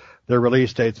announce their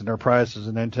release dates and their prices,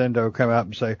 and Nintendo come out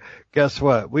and say, guess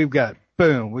what? We got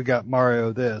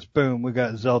Mario this, boom, we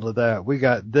got Zelda that, we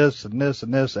got this and this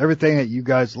and this. Everything that you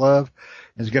guys love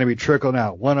is going to be trickling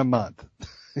out one a month.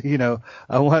 I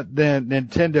want then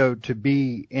Nintendo to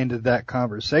be into that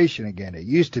conversation again. It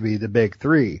used to be the big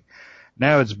three.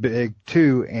 Now it's big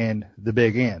two and the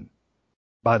big N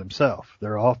by themselves.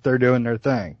 They're off there doing their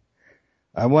thing.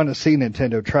 I want to see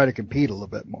Nintendo try to compete a little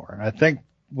bit more. And I think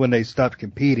when they stopped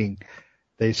competing,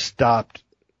 they stopped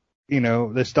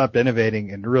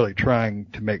innovating and really trying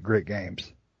to make great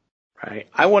games. Right.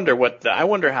 I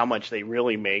wonder how much they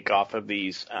really make off of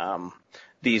these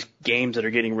games that are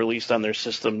getting released on their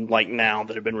system like now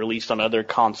that have been released on other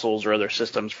consoles or other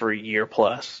systems for a year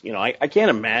plus. I can't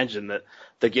imagine that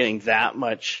they're getting that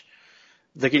much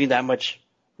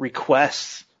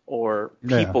requests or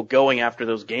people going after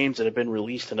those games that have been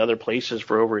released in other places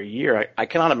for over a year. I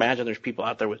cannot imagine there's people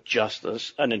out there with just a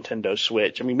Nintendo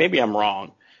Switch. I mean, maybe I'm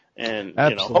wrong, and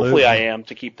hopefully I am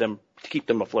to keep them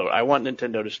afloat. I want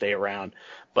Nintendo to stay around,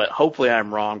 but hopefully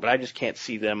I'm wrong. But I just can't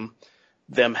see them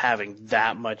having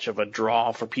that much of a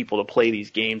draw for people to play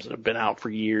these games that have been out for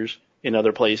years in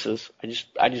other places.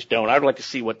 I just don't. I'd like to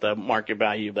see what the market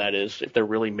value of that is, if they're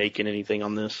really making anything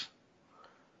on this.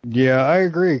 Yeah, I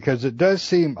agree, because it does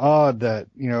seem odd that,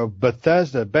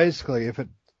 Bethesda, basically, if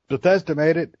Bethesda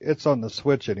made it, it's on the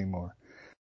Switch anymore.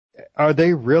 Are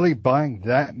they really buying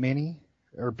that many?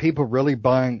 Are people really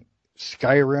buying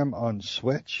Skyrim on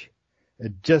Switch?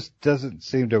 It just doesn't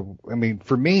seem to,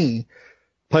 for me,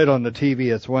 played on the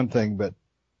TV, it's one thing, but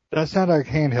that's not a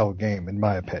handheld game, in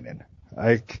my opinion.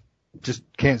 I just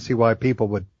can't see why people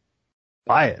would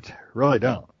buy it. Really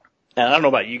don't. And I don't know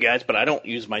about you guys, but I don't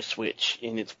use my Switch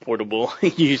in its portable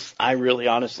use. I really,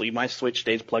 honestly, my Switch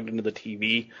stays plugged into the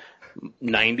TV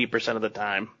 90% of the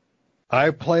time.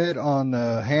 I play it on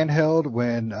the handheld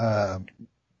when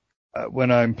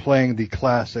I'm playing the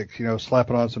classics,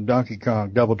 slapping on some Donkey Kong,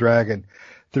 Double Dragon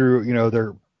through,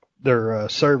 their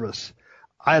service.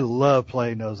 I love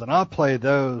playing those, and I'll play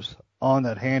those on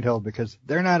that handheld because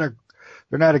they're not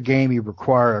a game you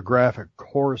require a graphic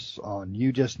course on.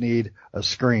 You just need a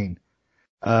screen.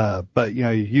 But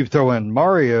you throw in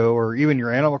Mario or even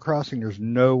your Animal Crossing, there's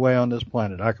no way on this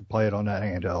planet I could play it on that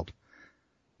handheld.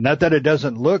 Not that it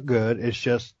doesn't look good, it's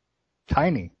just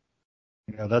tiny.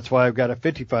 That's why I've got a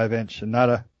 55-inch and not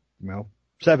a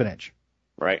 7-inch.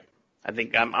 Right. I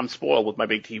think I'm spoiled with my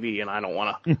big TV, and I don't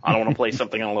want to play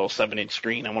something on a little 7-inch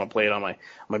screen. I want to play it on my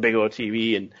big old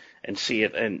TV and see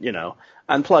it, and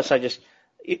plus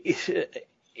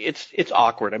it's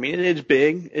awkward. I mean, it is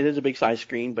big. It is a big size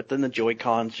screen, but then the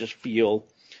Joy-Cons just feel,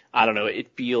 I don't know,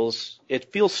 it feels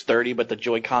sturdy, but the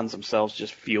Joy-Cons themselves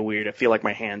just feel weird. I feel like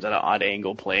my hand's at an odd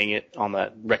angle playing it on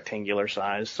that rectangular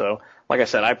size. So, like I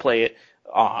said, I play it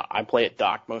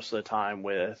docked most of the time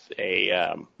with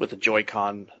a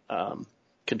Joy-Con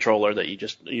controller that you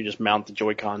just mount the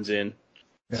Joy-Cons in.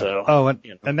 Yeah. So,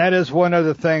 and that is one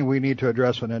other thing we need to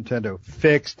address with Nintendo.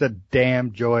 Fix the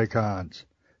damn Joy-Cons.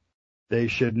 They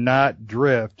should not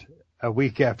drift a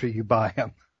week after you buy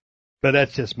them. But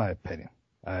that's just my opinion.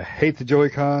 I hate the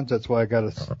Joy-Cons. That's why I got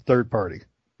a third party.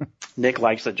 Nick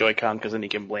likes the Joy-Con because then he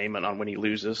can blame it on when he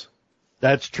loses.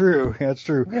 That's true. That's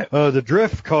true. The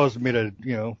drift caused me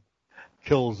to,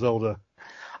 kill Zelda.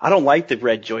 I don't like the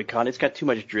red Joy-Con. It's got too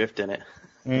much drift in it.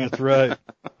 That's right.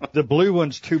 The blue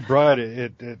one's too bright.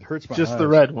 It hurts my eyes. Just the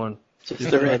red one.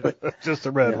 Just the red one. Just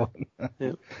the red one.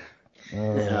 Yeah.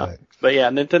 All right. But yeah,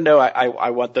 Nintendo, I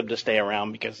want them to stay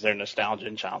around because they're nostalgia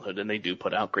and childhood, and they do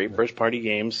put out great first-party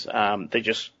games. They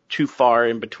just too far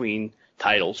in between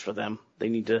titles for them. They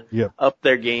need to up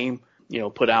their game,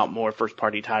 put out more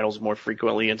first-party titles more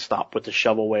frequently and stop with the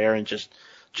shovelware and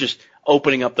just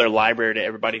opening up their library to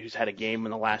everybody who's had a game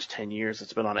in the last 10 years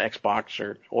that's been on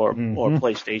Xbox or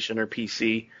PlayStation or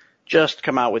PC. Just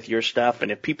come out with your stuff,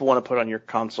 and if people want to put on your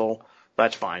console,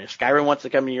 that's fine. If Skyrim wants to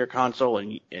come to your console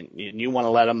and you want to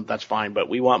let them, that's fine. But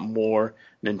we want more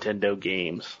Nintendo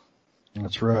games.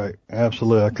 That's right.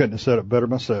 Absolutely. I couldn't have said it better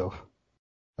myself.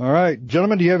 All right,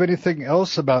 gentlemen, do you have anything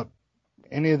else about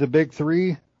any of the big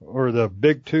three or the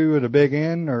big two or the big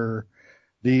N or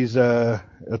these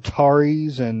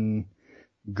Ataris and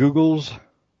Googles?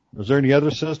 Is there any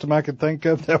other system I could think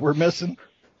of that we're missing?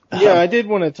 Yeah, I did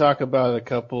want to talk about a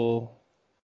couple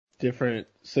different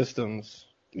systems.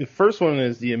 The first one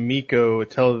is the Amico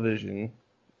television.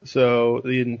 So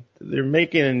they're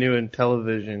making a new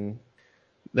Intellivision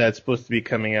that's supposed to be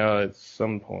coming out at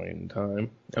some point in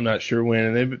time. I'm not sure when.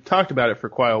 And they've talked about it for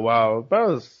quite a while.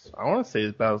 I want to say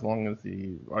it's about as long as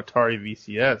the Atari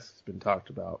VCS has been talked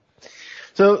about.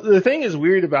 So the thing is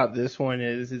weird about this one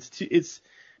is it's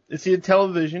the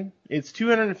Intellivision. It's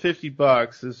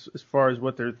 $250 as far as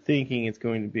what they're thinking it's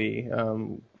going to be,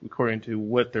 according to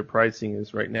what their pricing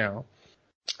is right now.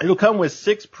 It'll come with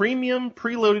 6 premium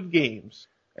preloaded games,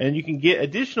 and you can get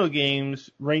additional games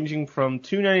ranging from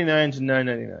 $2.99 to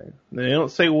 $9.99. They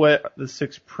don't say what the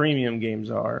 6 premium games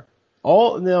are.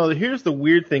 Now, here's the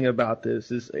weird thing about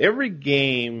this is every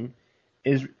game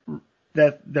is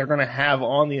that they're going to have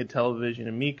on the Intellivision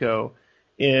Amico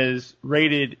is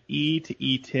rated E to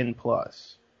E10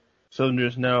 plus. So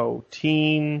there's no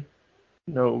teen,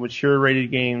 no mature rated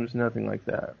games, nothing like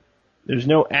that. There's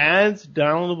no ads,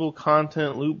 downloadable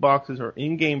content, loot boxes, or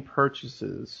in-game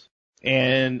purchases.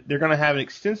 And they're going to have an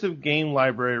extensive game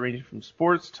library ranging from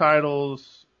sports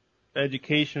titles,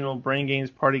 educational, brain games,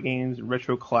 party games, and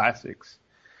retro classics.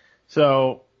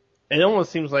 So it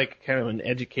almost seems like kind of an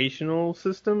educational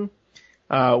system,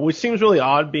 which seems really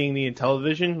odd being the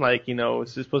Intellivision. Like,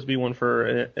 it's supposed to be one for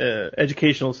an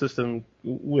educational system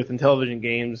with Intellivision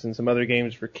games and some other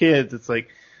games for kids. It's like,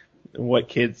 what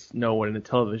kids know what an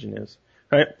Intellivision is,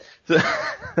 right? So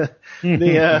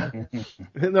they're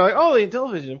like, oh, the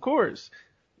Intellivision, of course.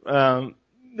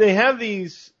 They have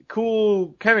these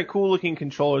kind of cool looking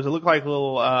controllers. They look like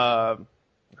little,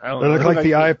 They look like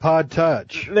the iPod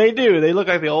Touch. They do. They look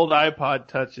like the old iPod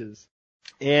Touches.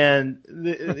 And,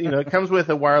 it comes with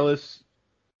a wireless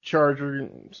charger,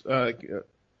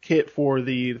 kit for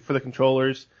the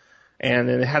controllers. And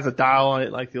then it has a dial on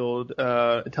it like the old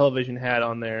television had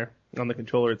on there, on the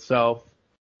controller itself.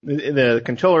 The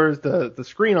controllers, the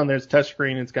screen on there is touch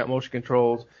screen. It's got motion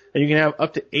controls. And you can have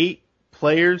up to 8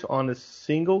 players on a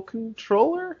single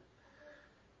controller,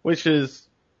 which is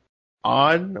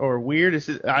odd or weird.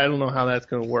 I don't know how that's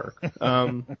going to work.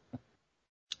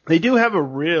 They do have a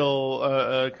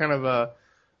real kind of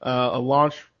a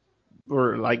launch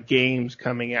or like games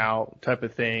coming out type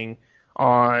of thing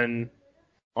online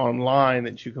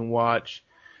that you can watch.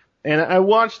 And I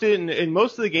watched it, and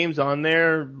most of the games on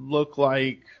there look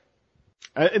like,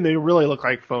 and they really look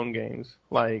like phone games.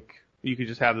 Like, you could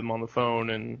just have them on the phone,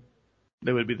 and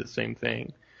they would be the same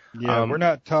thing. Yeah, we're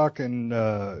not talking,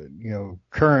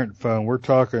 current phone. We're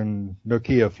talking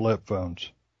Nokia flip phones.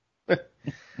 I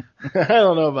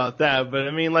don't know about that, but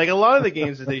I mean, like, a lot of the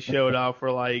games that they showed off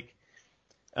were like,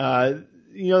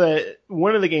 that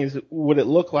one of the games, what it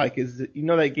looked like is that,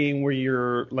 that game where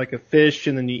you're like a fish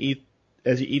and then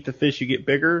as you eat the fish, you get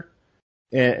bigger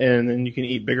and then you can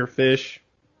eat bigger fish.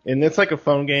 And it's like a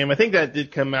phone game. I think that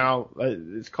did come out.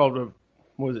 It's called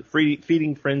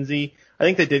Feeding Frenzy. I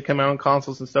think that did come out on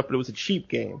consoles and stuff, but it was a cheap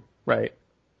game, right?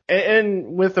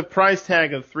 And with a price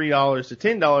tag of $3 to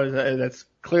 $10, that's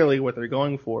clearly what they're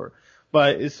going for.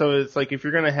 But so it's like if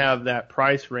you're going to have that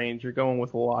price range, you're going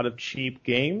with a lot of cheap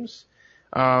games.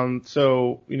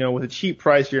 So, with a cheap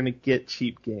price, you're going to get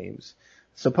cheap games.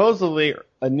 Supposedly,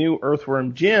 a new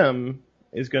Earthworm Jim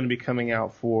is going to be coming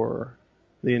out for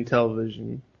the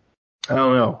Intellivision. I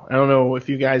don't know. I don't know if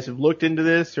you guys have looked into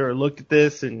this or looked at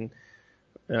this and,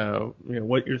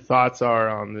 what your thoughts are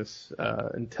on this,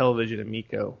 Intellivision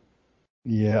Amico.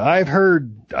 Yeah, I've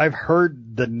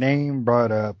heard the name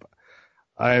brought up.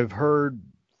 I've heard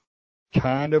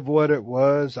kind of what it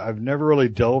was. I've never really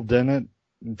delved in it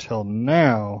until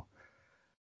now.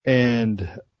 And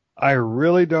I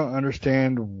really don't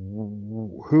understand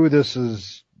who this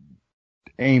is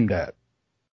aimed at.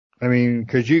 I mean,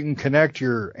 because you can connect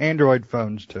your Android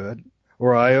phones to it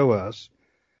or iOS,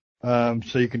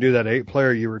 so you can do that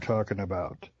 8-player you were talking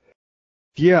about.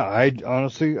 Yeah, I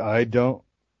don't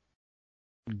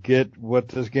get what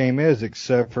this game is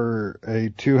except for a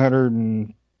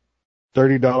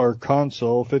 $230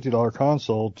 console, $50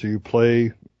 console to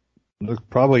play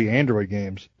probably Android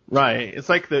games. Right. It's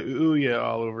like the Ouya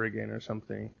all over again or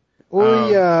something.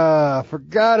 Ouya!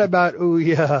 Forgot about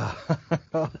Ouya.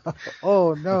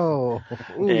 Oh no.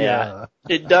 Ouya. Yeah.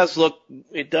 It does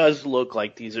look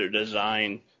like these are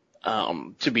designed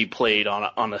to be played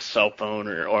on a cell phone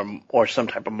or some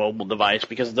type of mobile device,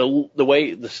 because the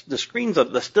way the screens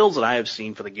of the stills that I have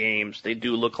seen for the games, they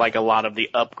do look like a lot of the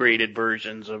upgraded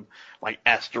versions of like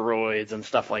Asteroids and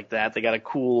stuff like that. They got a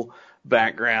cool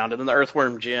background, and then the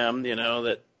Earthworm Jim,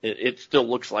 that it still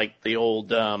looks like the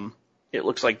old one,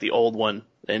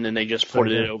 and then they just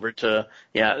ported it over to,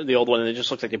 the old one, and it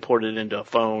just looks like they ported it into a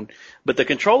phone. But the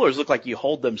controllers look like you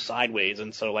hold them sideways,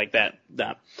 and so like that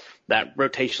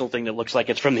rotational thing that looks like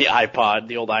it's from the iPod,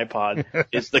 the old iPod,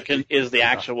 is the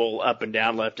actual up and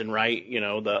down, left and right.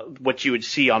 What you would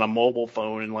see on a mobile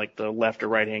phone in like the left or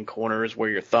right hand corner is where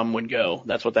your thumb would go.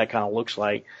 That's what that kind of looks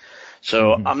like.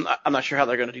 So I'm not sure how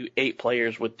they're going to do 8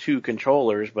 players with 2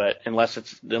 controllers, but unless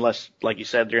like you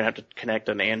said, they're going to have to connect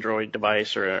an Android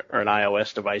device or an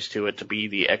iOS device to it to be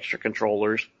the extra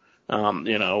controllers,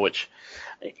 which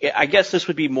I guess this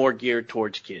would be more geared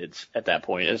towards kids at that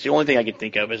point. It's the only thing I can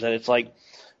think of is that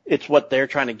it's what they're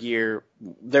trying to gear.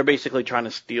 They're basically trying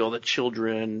to steal the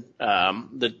children,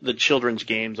 the children's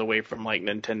games away from like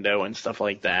Nintendo and stuff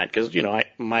like that. Cause,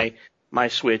 my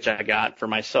Switch I got for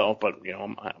myself, but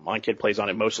my kid plays on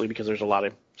it mostly because there's a lot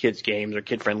of kids games or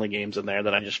kid friendly games in there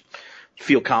that I just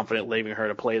feel confident leaving her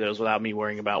to play those without me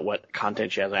worrying about what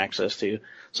content she has access to.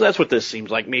 So that's what this seems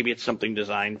like. Maybe it's something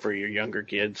designed for your younger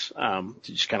kids, to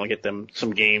just kind of get them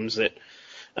some games that,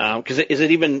 cause is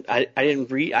it even, I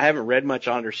haven't read much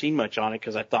on it or seen much on it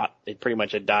because I thought it pretty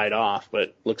much had died off,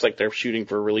 but looks like they're shooting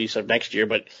for release of next year.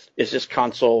 But is this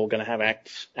console going to have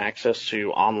access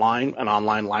to an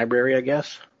online library, I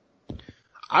guess?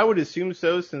 I would assume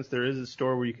so, since there is a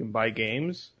store where you can buy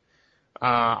games.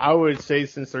 I would say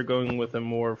since they're going with a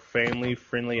more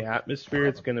family-friendly atmosphere,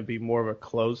 it's going to be more of a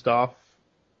closed-off,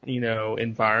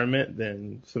 environment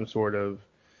than some sort of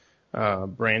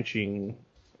branching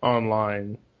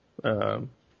online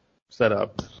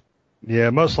setup.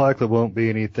 Yeah, most likely won't be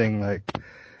anything like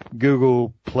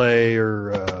Google Play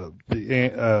or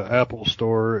the Apple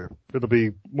Store. It'll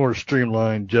be more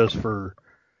streamlined just for,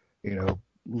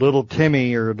 little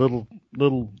Timmy or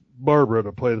little Barbara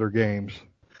to play their games.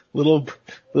 Little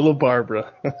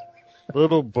Barbara.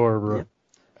 Little Barbara.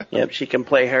 Yep, she can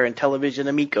play her in Television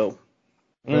Amico.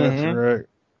 That's right.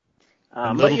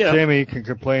 Little Timmy can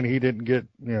complain he didn't get,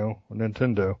 a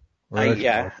Nintendo.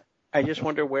 I just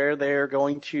wonder where they're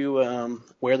going to,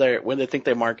 where they think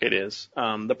their market is.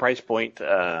 The price point,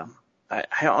 I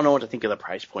don't know what to think of the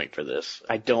price point for this.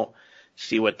 I don't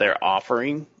see what they're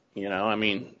offering.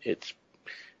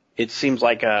 It seems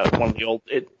like one of the old.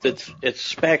 Its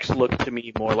specs look to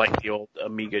me more like the old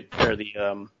Amiga or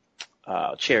the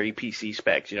Cherry PC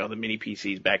specs. The mini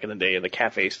PCs back in the day of the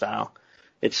cafe style.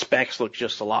 Its specs look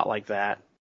just a lot like that.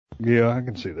 Yeah, I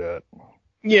can see that.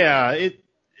 Yeah,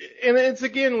 it's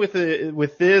again with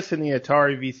this and the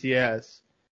Atari VCS,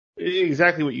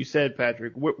 exactly what you said,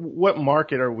 Patrick. What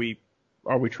market are we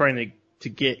trying to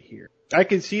get here? I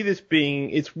can see this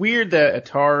being. It's weird that the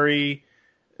Atari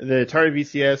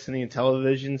VCS and the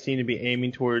Intellivision seem to be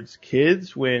aiming towards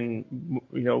kids when,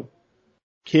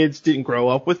 kids didn't grow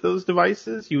up with those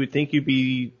devices. You would think you'd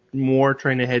be more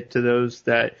trying to head to those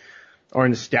that are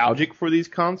nostalgic for these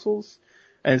consoles.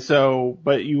 And so,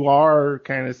 but you are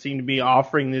kind of seem to be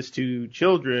offering this to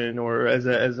children or as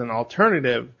an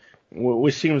alternative,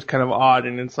 which seems kind of odd.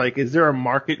 And it's like, is there a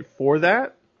market for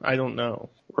that? I don't know.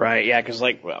 Right, yeah, because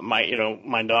like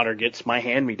my daughter gets my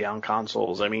hand-me-down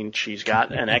consoles. I mean, she's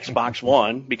got an Xbox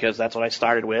One because that's what I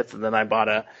started with, and then I bought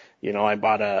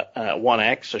a One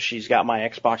X, so she's got my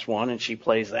Xbox One and she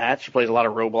plays that. She plays a lot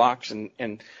of Roblox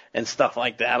and stuff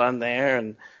like that on there,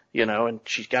 and and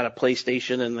she's got a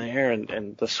PlayStation in there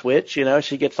and the Switch.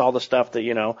 She gets all the stuff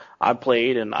that I've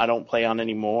played and I don't play on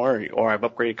anymore, or I've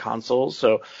upgraded consoles.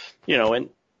 So, and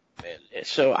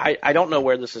So I don't know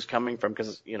where this is coming from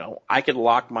because, you know, I could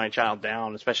lock my child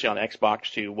down, especially on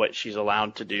Xbox, to what she's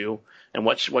allowed to do and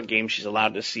what games she's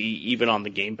allowed to see. Even on the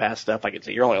Game Pass stuff, I could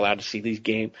say you're only allowed to see these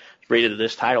games rated to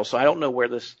this title. So I don't know where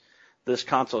this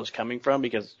console is coming from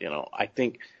because, you know, I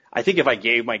think if I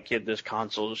gave my kid this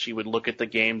console, she would look at the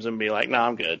games and be like, "No,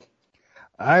 I'm good."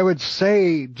 I would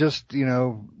say, just, you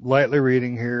know, lightly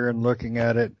reading here and looking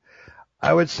at it,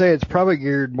 I would say it's probably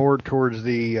geared more towards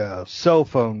the cell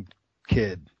phone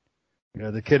kid. You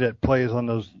know, the kid that plays on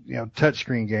those, you know,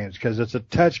 touchscreen games, because it's a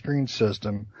touchscreen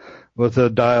system with a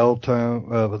dial tone,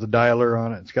 with a dialer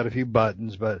on it. It's got a few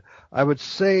buttons, but I would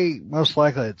say most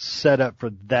likely it's set up for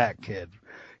that kid.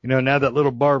 You know, now that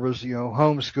little Barbara's, you know,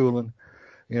 homeschooling,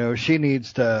 you know, she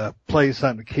needs to play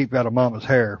something to keep out of mama's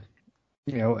hair.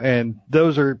 You know, and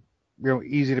those are, you know,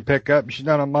 easy to pick up. She's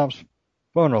not on mom's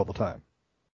phone all the time.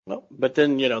 Well, but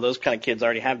then, you know, those kind of kids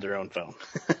already have their own phone.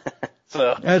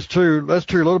 So That's true.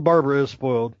 Little Barbara is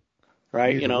spoiled.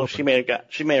 Right, you know, she may have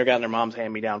gotten her mom's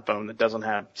hand-me-down phone that doesn't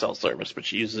have cell service, but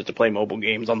she uses it to play mobile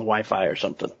games on the Wi-Fi or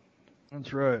something.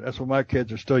 That's right. That's why my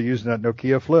kids are still using that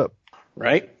Nokia Flip.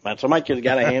 Right? That's why my kid's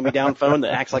got a hand-me-down phone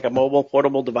that acts like a mobile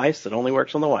portable device that only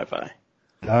works on the Wi-Fi.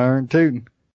 Darn tootin'.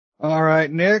 All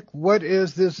right, Nick, what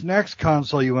is this next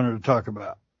console you wanted to talk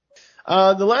about?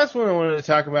 The last one I wanted to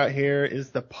talk about here is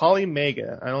the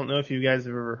Polymega. I don't know if you guys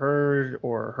have ever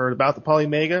heard about the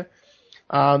Polymega.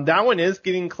 That one is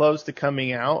getting close to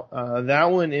coming out. That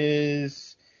one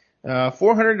is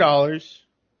 $400.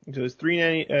 So it's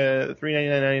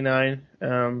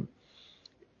 $399.99.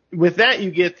 With that, you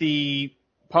get the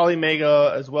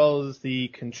Polymega as well as the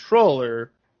controller.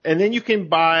 And then you can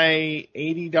buy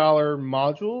 $80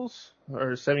 modules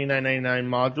or $79.99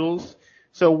 modules.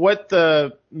 So what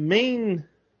the main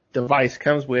device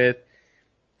comes with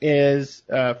is,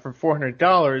 for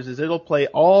 $400 is it'll play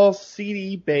all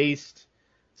CD-based,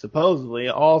 supposedly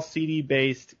all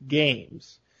CD-based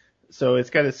games. So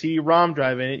it's got a CD-ROM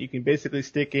drive in it. You can basically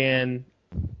stick in,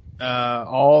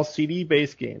 all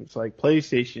CD-based games like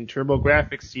PlayStation,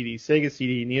 TurboGrafx CD, Sega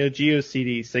CD, Neo Geo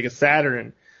CD, Sega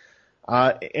Saturn.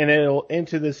 And it'll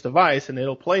into this device and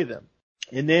it'll play them.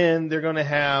 And then they're going to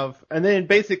have, and then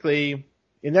basically,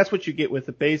 and that's what you get with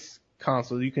the base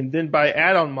console. You can then buy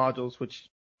add-on modules, which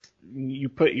you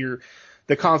put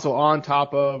the console on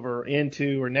top of or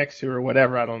into or next to or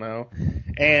whatever, I don't know.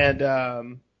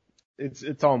 And,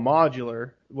 it's all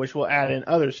modular, which will add in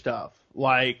other stuff.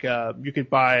 Like, you could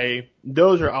buy,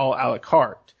 those are all a la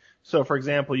carte. So for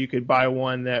example, you could buy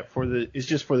one that is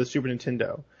just for the Super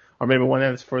Nintendo. Or maybe one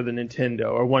that's for the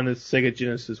Nintendo, or one that's Sega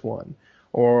Genesis one,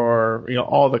 or, you know,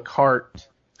 all the cart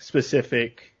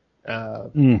specific,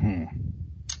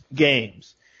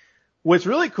 games. What's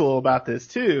really cool about this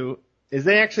too, is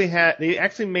they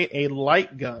actually made a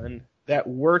light gun that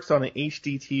works on an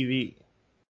HD TV.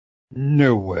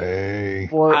 No way.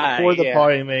 For the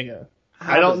Polymega.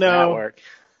 How does that work?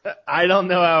 I don't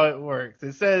know how it works.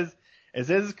 It says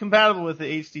it's compatible with the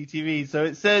HD TV. So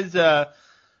it says,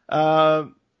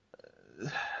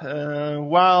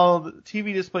 while the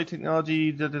TV display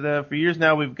technology, for years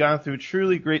now, we've gone through a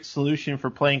truly great solution for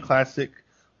playing classic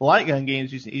light gun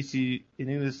games using HD in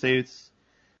the United States.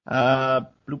 It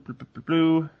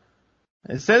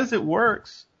says it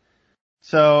works.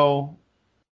 So,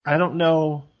 I don't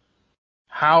know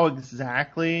how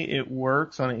exactly it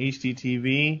works on an HD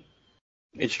TV.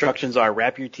 Instructions are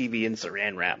wrap your TV in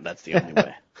saran wrap. That's the only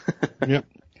way. Yep.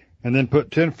 And then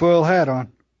put tinfoil hat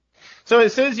on. So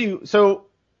it says you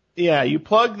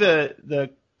plug the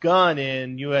gun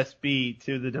in USB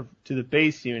to the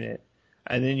base unit,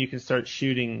 and then you can start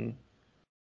shooting.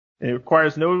 And it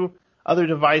requires no other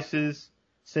devices,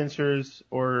 sensors,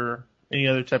 or any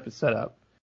other type of setup.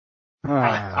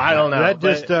 I don't know.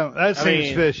 That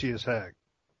seems fishy as heck.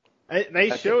 They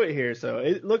show it here, so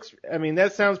it looks. I mean,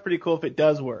 that sounds pretty cool if it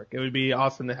does work. It would be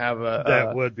awesome to have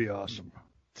that would be awesome.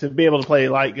 To be able to play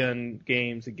light gun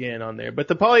games again on there. But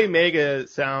the Polymega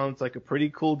sounds like a pretty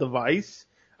cool device.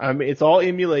 It's all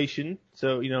emulation,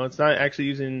 so, you know, it's not actually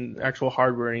using actual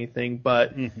hardware or anything,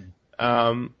 but,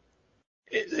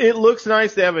 it looks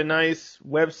nice. They have a nice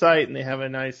website and they have a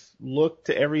nice look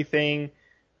to everything.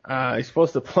 It's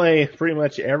supposed to play pretty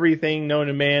much everything known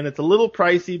to man. It's a little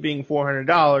pricey being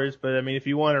 $400, but I mean, if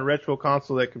you want a retro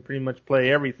console that can pretty much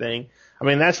play everything, I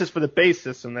mean, that's just for the base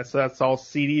system. That's all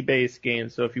CD-based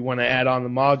games. So if you want to add on the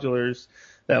modulars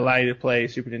that allow you to play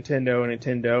Super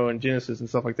Nintendo and Genesis and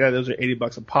stuff like that, those are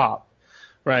 $80 a pop,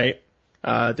 right?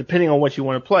 Depending on what you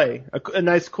want to play. A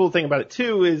nice cool thing about it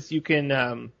too is you can,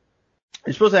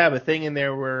 you're supposed to have a thing in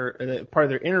there where, part of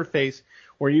their interface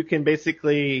where you can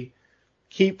basically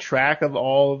keep track of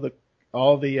all of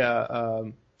all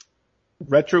the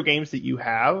retro games that you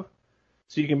have.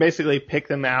 So you can basically pick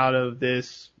them out of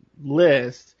this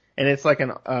list, and it's like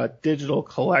a digital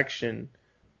collection.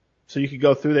 So you could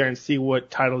go through there and see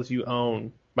what titles you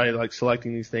own by like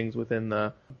selecting these things within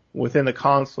the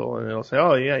console, and it'll say,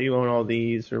 oh yeah, you own all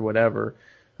these or whatever.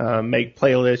 Make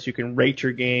playlists. You can rate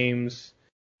your games.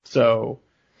 So,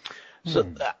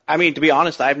 I mean, to be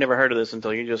honest, I've never heard of this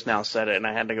until you just now said it, and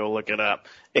I had to go look it up.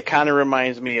 It kind of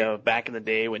reminds me of back in the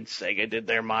day when Sega did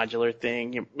their modular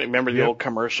thing. You remember the old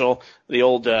commercial, the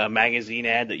old magazine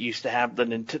ad that used to have the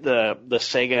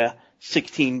Sega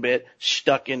 16-bit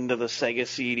stuck into the Sega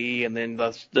CD, and then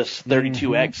this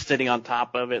 32X sitting on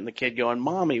top of it, and the kid going,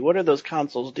 "Mommy, what are those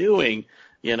consoles doing?"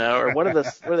 You know, or what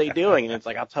are they doing? And it's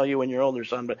like, I'll tell you when you're older,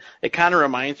 son. But it kind of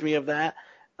reminds me of that.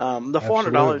 The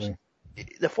 $400.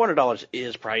 The $400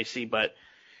 is pricey, but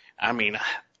I mean,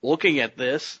 looking at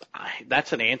this,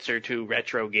 that's an answer to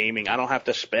retro gaming. I don't have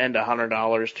to spend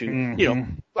 $100 to, you know,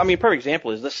 I mean, perfect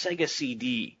example is the Sega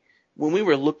CD. When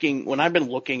I've been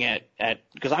looking at,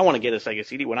 because I want to get a Sega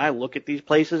CD, when I look at these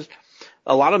places,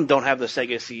 a lot of them don't have the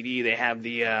Sega CD. They have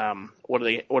the, what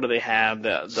do they have?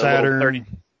 The Saturn. 30,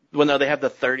 well, no, they have the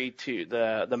 32,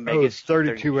 the Mega.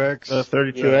 32X. The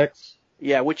 32X.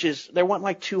 Yeah, which is, they want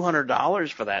like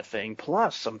 $200 for that thing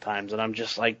plus sometimes, and I'm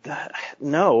just like,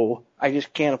 no, I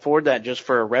just can't afford that just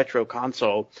for a retro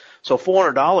console. So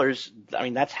 $400, I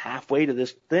mean, that's halfway to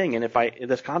this thing, and if I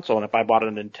bought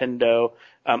a Nintendo,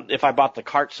 if I bought the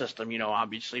cart system, you know,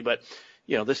 obviously, but,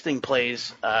 you know, this thing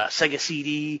plays, Sega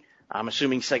CD, I'm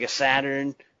assuming Sega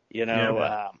Saturn, you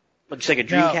know, Sega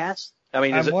Dreamcast. Now, I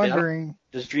mean,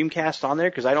 does Dreamcast on there?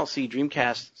 Because I don't see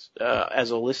Dreamcast, as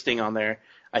a listing on there.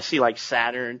 I see like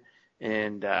Saturn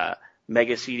and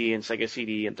Mega CD and Sega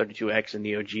CD and 32X and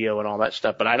Neo Geo and all that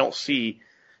stuff, but I don't see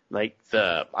that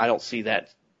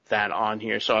on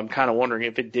here. So I'm kind of wondering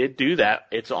if it did do that.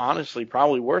 It's honestly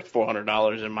probably worth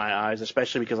 $400 in my eyes,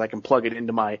 especially because I can plug it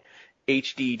into my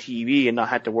HD TV and not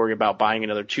have to worry about buying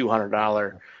another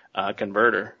 $200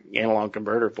 analog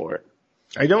converter for it.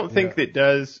 I don't think it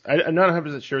does. I'm not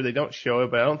 100% sure. They don't show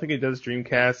it, but I don't think it does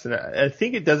Dreamcast. And I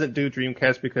think it doesn't do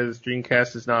Dreamcast because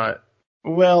Dreamcast is not,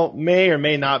 well, may or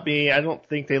may not be. I don't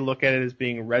think they look at it as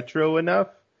being retro enough,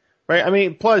 right? I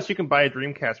mean, plus you can buy a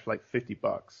Dreamcast for like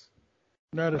 $50.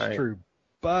 That is true.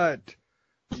 But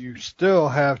you still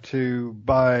have to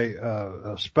buy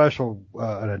a special,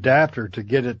 an adapter to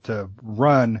get it to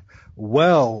run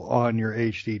well on your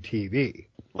HD TV.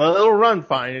 Well, it'll run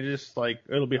fine. It just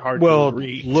it'll be hard to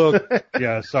read.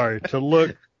 To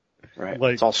look. Right.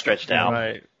 Like, it's all stretched out.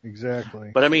 Right.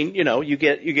 Exactly. But I mean, you know, you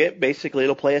get basically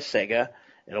it'll play a Sega.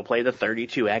 It'll play the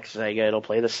 32X Sega. It'll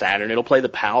play the Saturn. It'll play the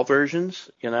PAL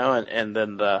versions, you know, and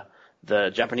then the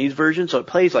Japanese version. So it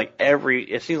plays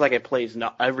it seems like it plays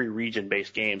not every region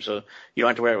based game. So you don't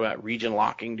have to worry about region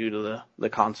locking due to the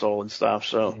console and stuff.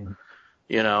 So,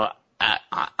 you know,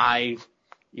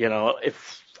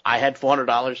 if I had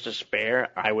 $400 to spare,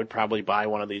 I would probably buy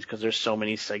one of these because there's so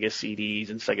many Sega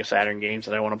CDs and Sega Saturn games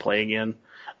that I want to play again.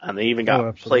 And they even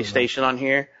got PlayStation on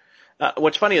here.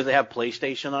 What's funny is they have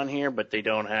PlayStation on here, but they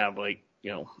don't have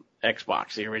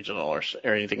Xbox, the original or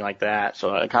anything like that.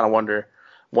 So I kind of wonder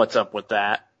what's up with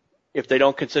that. If they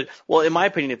don't consider, well, in my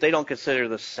opinion, if they don't consider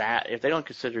the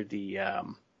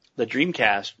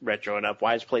Dreamcast retro enough,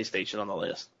 why is PlayStation on the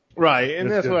list? Right, and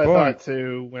that's what I thought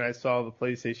too when I saw the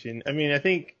PlayStation. I mean, I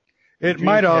think it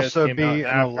might also be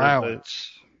an allowance.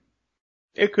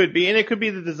 It could be, and it could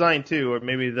be the design too, or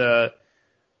maybe the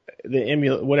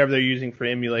whatever they're using for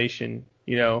emulation,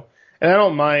 you know. And I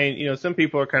don't mind, you know, some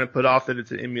people are kind of put off that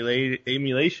it's an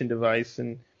emulation device,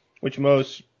 and which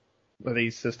most of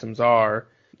these systems are,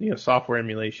 you know, software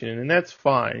emulation, and that's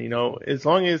fine, you know, as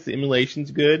long as the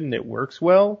emulation's good and it works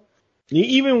well.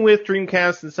 Even with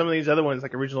Dreamcast and some of these other ones,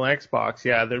 like original Xbox,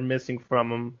 yeah, they're missing from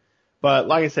them. But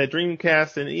like I said,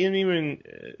 Dreamcast and even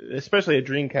especially a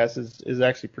Dreamcast is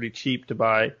actually pretty cheap to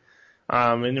buy.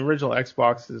 And the original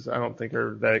Xboxes, I don't think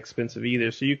are that expensive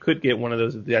either. So you could get one of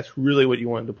those if that's really what you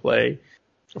wanted to play.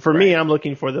 For me, I'm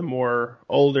looking for the more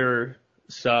older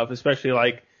stuff, especially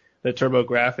like the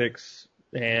TurboGrafx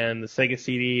and the Sega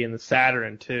CD and the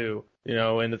Saturn too, you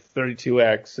know, and the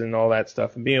 32X and all that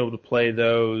stuff, and being able to play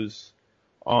those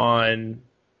on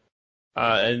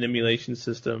an emulation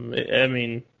system. I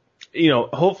mean, you know,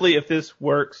 hopefully if this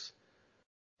works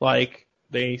like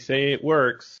they say it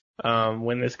works,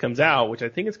 when this comes out, which I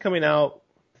think it's coming out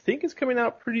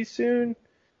pretty soon,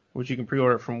 which you can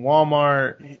pre-order from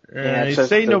Walmart. They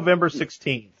say November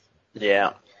 16th.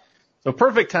 Yeah. So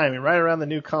perfect timing, right around the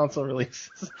new console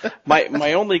releases.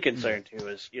 My only concern too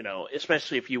is, you know,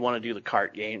 especially if you want to do the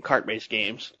cart-based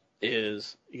games,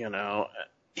 is, you're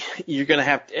going to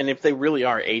have to, and if they really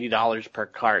are $80 per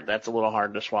cart, that's a little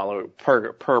hard to swallow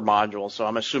per module. So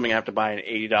I'm assuming I have to buy an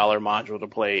 $80 module to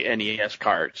play NES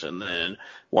carts and then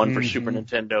one for Super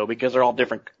Nintendo, because they're all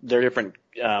different. They're different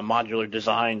modular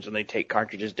designs, and they take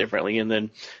cartridges differently. And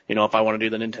then, if I want to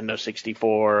do the Nintendo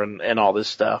 64 and all this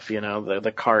stuff,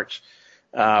 the carts.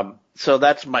 So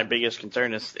that's my biggest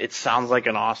concern. Is it sounds like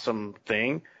an awesome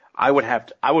thing. I would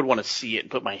want to see it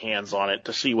and put my hands on it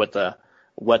to see what the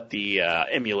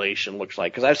emulation looks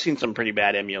like, because I've seen some pretty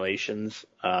bad emulations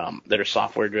that are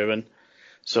software driven.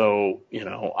 So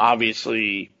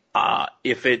obviously,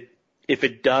 if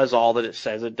it does all that it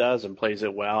says it does and plays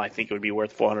it well, I think it would be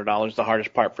worth $400. The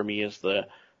hardest part for me is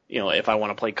if I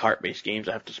want to play cart based games,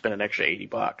 I have to spend an extra $80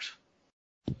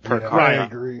 per cart. Right, I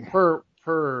agree.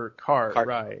 Per cart,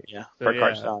 right? Yeah, so, per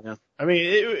cart style. Yeah. I mean,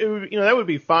 it that would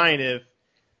be fine if,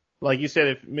 like you said,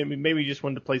 if maybe you just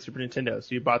wanted to play Super Nintendo, so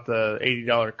you bought the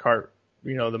 $80 cart, the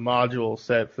module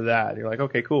set for that. You're like,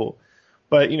 okay, cool.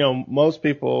 But, most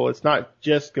people, it's not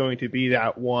just going to be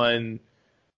that one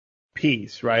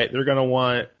piece, right? They're going to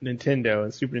want Nintendo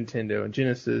and Super Nintendo and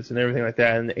Genesis and everything like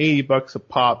that. And $80 a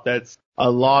pop, that's a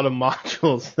lot of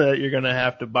modules that you're going to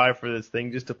have to buy for this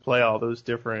thing just to play all those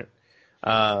different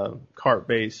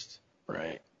cart-based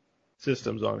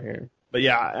systems on here. But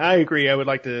yeah, I agree. I would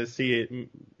like to see it.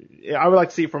 I would like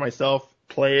to see it for myself,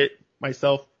 play it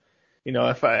myself.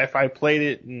 If I played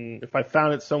it and if I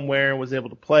found it somewhere and was able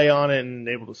to play on it and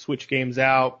able to switch games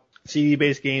out,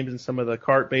 CD-based games and some of the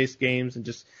cart-based games, and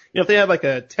just, if they had like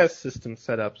a test system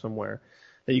set up somewhere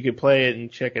that you could play it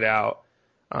and check it out,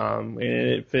 and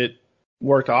if it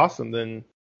worked awesome, then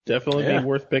definitely be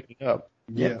worth picking up.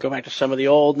 Yeah, go back to some of the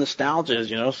old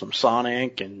nostalgias, some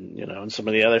Sonic and, and some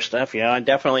of the other stuff. Yeah, I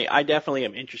definitely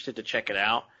am interested to check it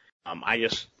out. I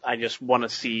just want to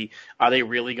see, are they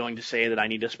really going to say that I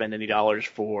need to spend $80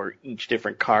 for each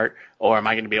different cart, or am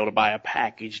I going to be able to buy a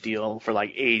package deal for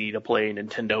like $80 to play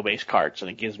Nintendo based carts,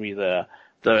 and it gives me the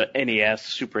NES,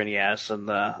 Super NES, and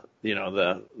the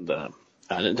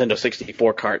Nintendo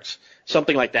 64 carts.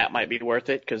 Something like that might be worth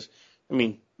it, because,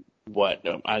 we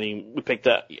picked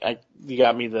up, you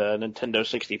got me the Nintendo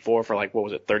 64 for like, what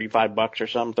was it, $35 or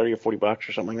something, 30 or $40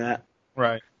 or something like that.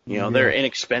 Right. They're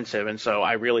inexpensive, and so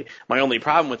my only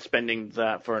problem with spending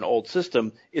that for an old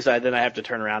system is then I have to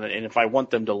turn around and if I want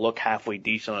them to look halfway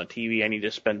decent on a TV, I need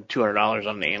to spend $200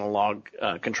 on an analog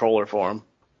controller for them.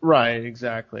 Right,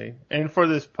 exactly. And for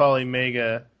this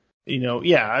Polymega,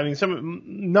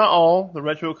 not all the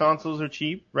retro consoles are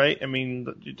cheap, right? I mean,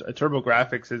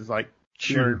 TurboGrafx is like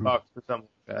 $200 or something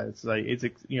like that. It's like,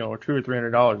 or $200 or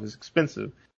 $300 is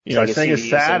expensive. Sega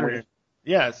Saturn.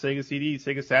 Yeah, Sega CD,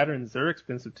 Sega Saturns, they're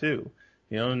expensive too.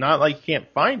 Not like you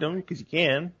can't find them, because you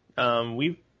can.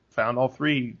 We've found all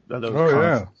three of those consoles.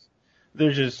 Yeah.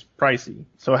 They're just pricey.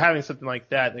 So having something like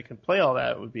that can play all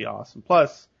that would be awesome.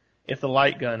 Plus, if the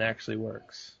light gun actually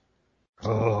works.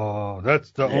 Oh,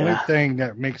 that's the only thing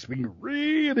that makes me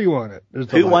really want it. Is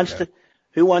the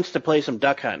Who wants to play some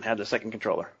Duck Hunt and have the second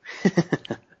controller?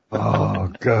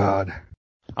 Oh, God.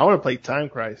 I want to play Time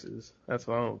Crisis. That's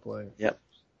what I want to play. Yep.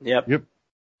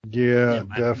 Yeah,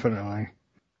 definitely.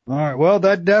 All right. Well,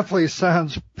 that definitely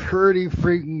sounds pretty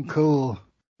freaking cool.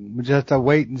 We just have to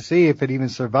wait and see if it even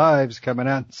survives coming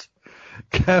out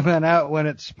when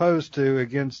it's supposed to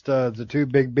against the two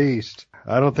big beasts.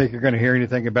 I don't think you're going to hear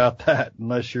anything about that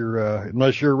unless you're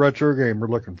a retro gamer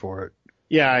looking for it.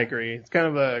 Yeah, I agree. It's kind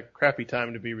of a crappy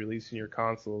time to be releasing your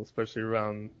console, especially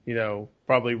around,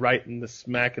 probably right in the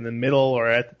smack in the middle or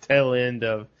at the tail end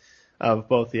of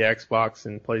both the Xbox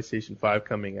and PlayStation 5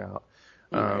 coming out.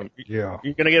 You're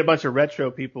going to get a bunch of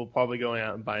retro people probably going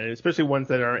out and buying it, especially ones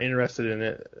that are interested in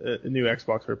a new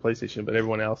Xbox or a PlayStation, but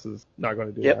everyone else is not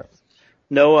going to do that.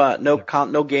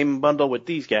 No game bundle with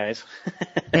these guys.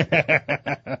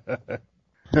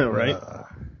 Right.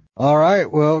 All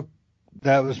right. Well,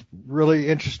 that was really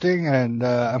interesting, and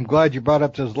I'm glad you brought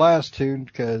up those last two,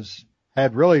 because I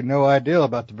had really no idea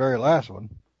about the very last one.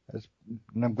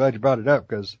 And I'm glad you brought it up,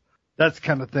 because that's the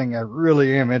kind of thing I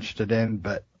really am interested in,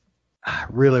 but I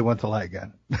really want the light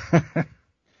gun.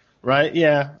 Right?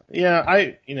 Yeah. Yeah.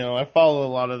 I follow a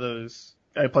lot of those.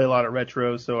 I play a lot of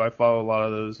retro, so I follow a lot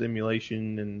of those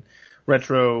emulation and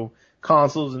retro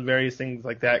consoles and various things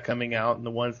like that coming out, and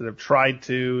the ones that have tried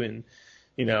to, and,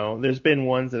 there's been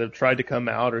ones that have tried to come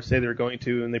out or say they're going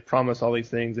to, and they promise all these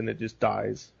things and it just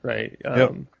dies, right?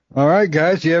 Yep. All right,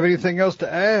 guys, do you have anything else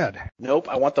to add? Nope.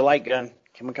 I want the light gun.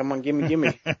 Come on, give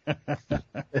me.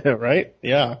 Right?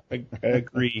 Yeah, I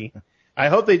agree. I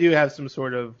hope they do have some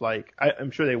sort of like,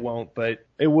 I'm sure they won't, but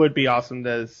it would be awesome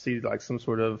to see like some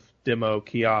sort of demo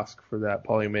kiosk for that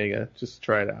Polymega, just to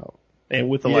try it out. And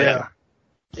with the light gun.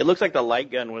 It looks like the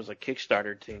light gun was a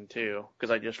Kickstarter thing too,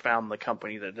 because I just found the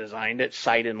company that designed it,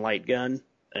 Sight and Light Gun,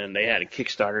 and they had a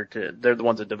Kickstarter they're the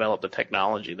ones that developed the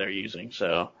technology they're using.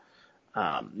 So,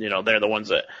 they're the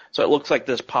ones so it looks like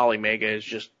this Polymega is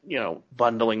just,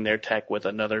 bundling their tech with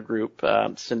another group,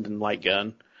 Sinden Light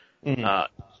Gun.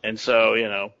 Mm-hmm. And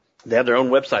so, they have their own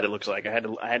website, it looks like. I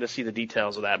had to see the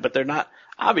details of that, but they're not,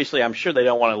 obviously I'm sure they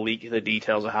don't want to leak the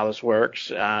details of how this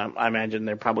works. I imagine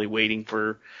they're probably waiting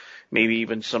for maybe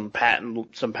even some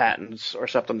patents or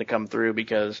something to come through,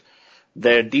 because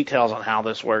their details on how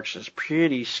this works is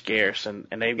pretty scarce, and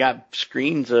they've got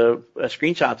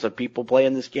screenshots of people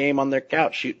playing this game on their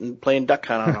couch, playing Duck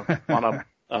Hunt on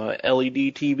a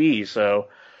LED TV. So,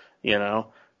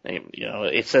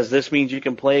 it says this means you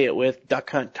can play it with Duck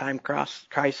Hunt, Time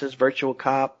Crisis, Virtual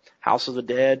Cop, House of the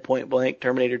Dead, Point Blank,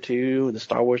 Terminator 2, the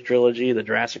Star Wars trilogy, the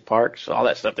Jurassic Parks, all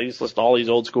that stuff. They just list all these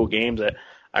old school games that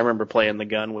I remember playing the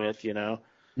gun with,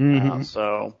 Mm-hmm.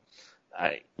 So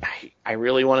I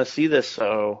really want to see this.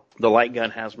 So the light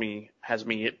gun has me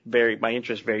my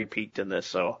interest very piqued in this.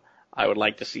 So I would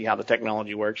like to see how the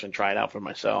technology works and try it out for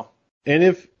myself. And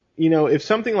if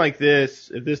something like this,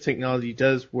 if this technology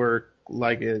does work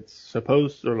like it's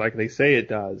supposed or like they say it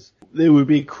does, it would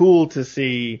be cool to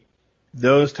see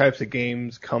those types of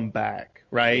games come back,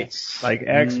 right? Yes. Like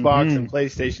Xbox and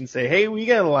PlayStation say, hey, we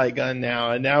got a light gun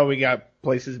now, and now we got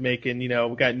places making, we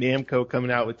got Namco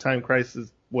coming out with Time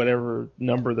Crisis, whatever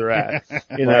number they're at.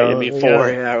 It'd be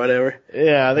 4, whatever.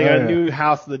 Yeah, they got a new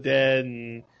House of the Dead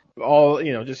and all,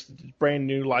 just brand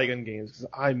new light gun games, because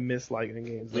I miss light gun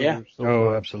games. Those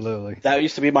fun. Absolutely. That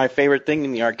used to be my favorite thing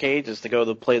in the arcades, is to go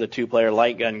to play the 2-player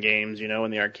light gun games, in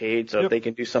the arcade. So if they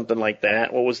can do something like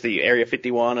that, what was the Area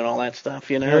 51 and all that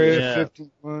stuff, Area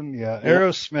 51,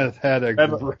 Aerosmith had a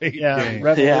great game.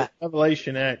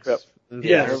 Revelation X.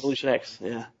 Revolution X,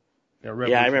 Yeah, I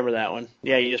remember that one.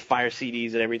 Yeah, you just fire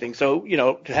CDs and everything. So,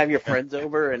 to have your friends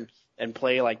over and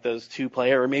play like those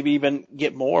 2-player, or maybe even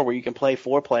get more where you can play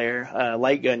 4-player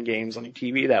light gun games on your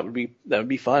TV, that would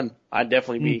be fun. I'd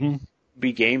definitely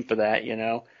be game for that,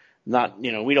 Not,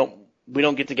 we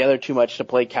don't get together too much to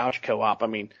play couch co-op. I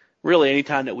mean, really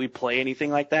anytime that we play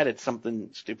anything like that, it's something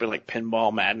stupid like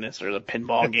Pinball Madness or the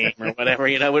pinball game or whatever,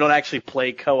 we don't actually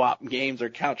play co-op games or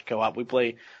couch co-op. We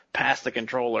play past the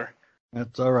controller.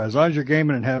 That's all right, as long as you're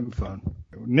gaming and having fun.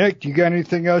 Nick, you got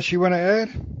anything else you want to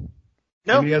add?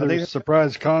 No. Any other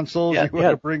surprise consoles you want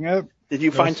to bring up? Did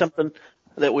you find something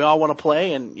that we all want to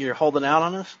play and you're holding out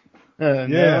on us?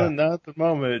 No, not at the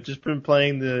moment. Just been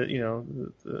playing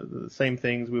the same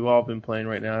things we've all been playing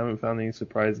right now. I haven't found any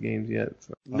surprise games yet.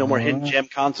 So. No more hidden gem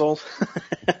consoles?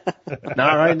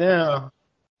 Not right now.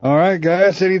 All right,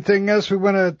 guys. Anything else we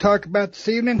want to talk about this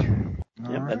evening?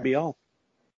 That'd be all.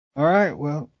 All right.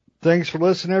 Well, thanks for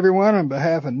listening, everyone. On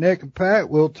behalf of Nick and Pat,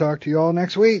 we'll talk to you all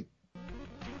next week.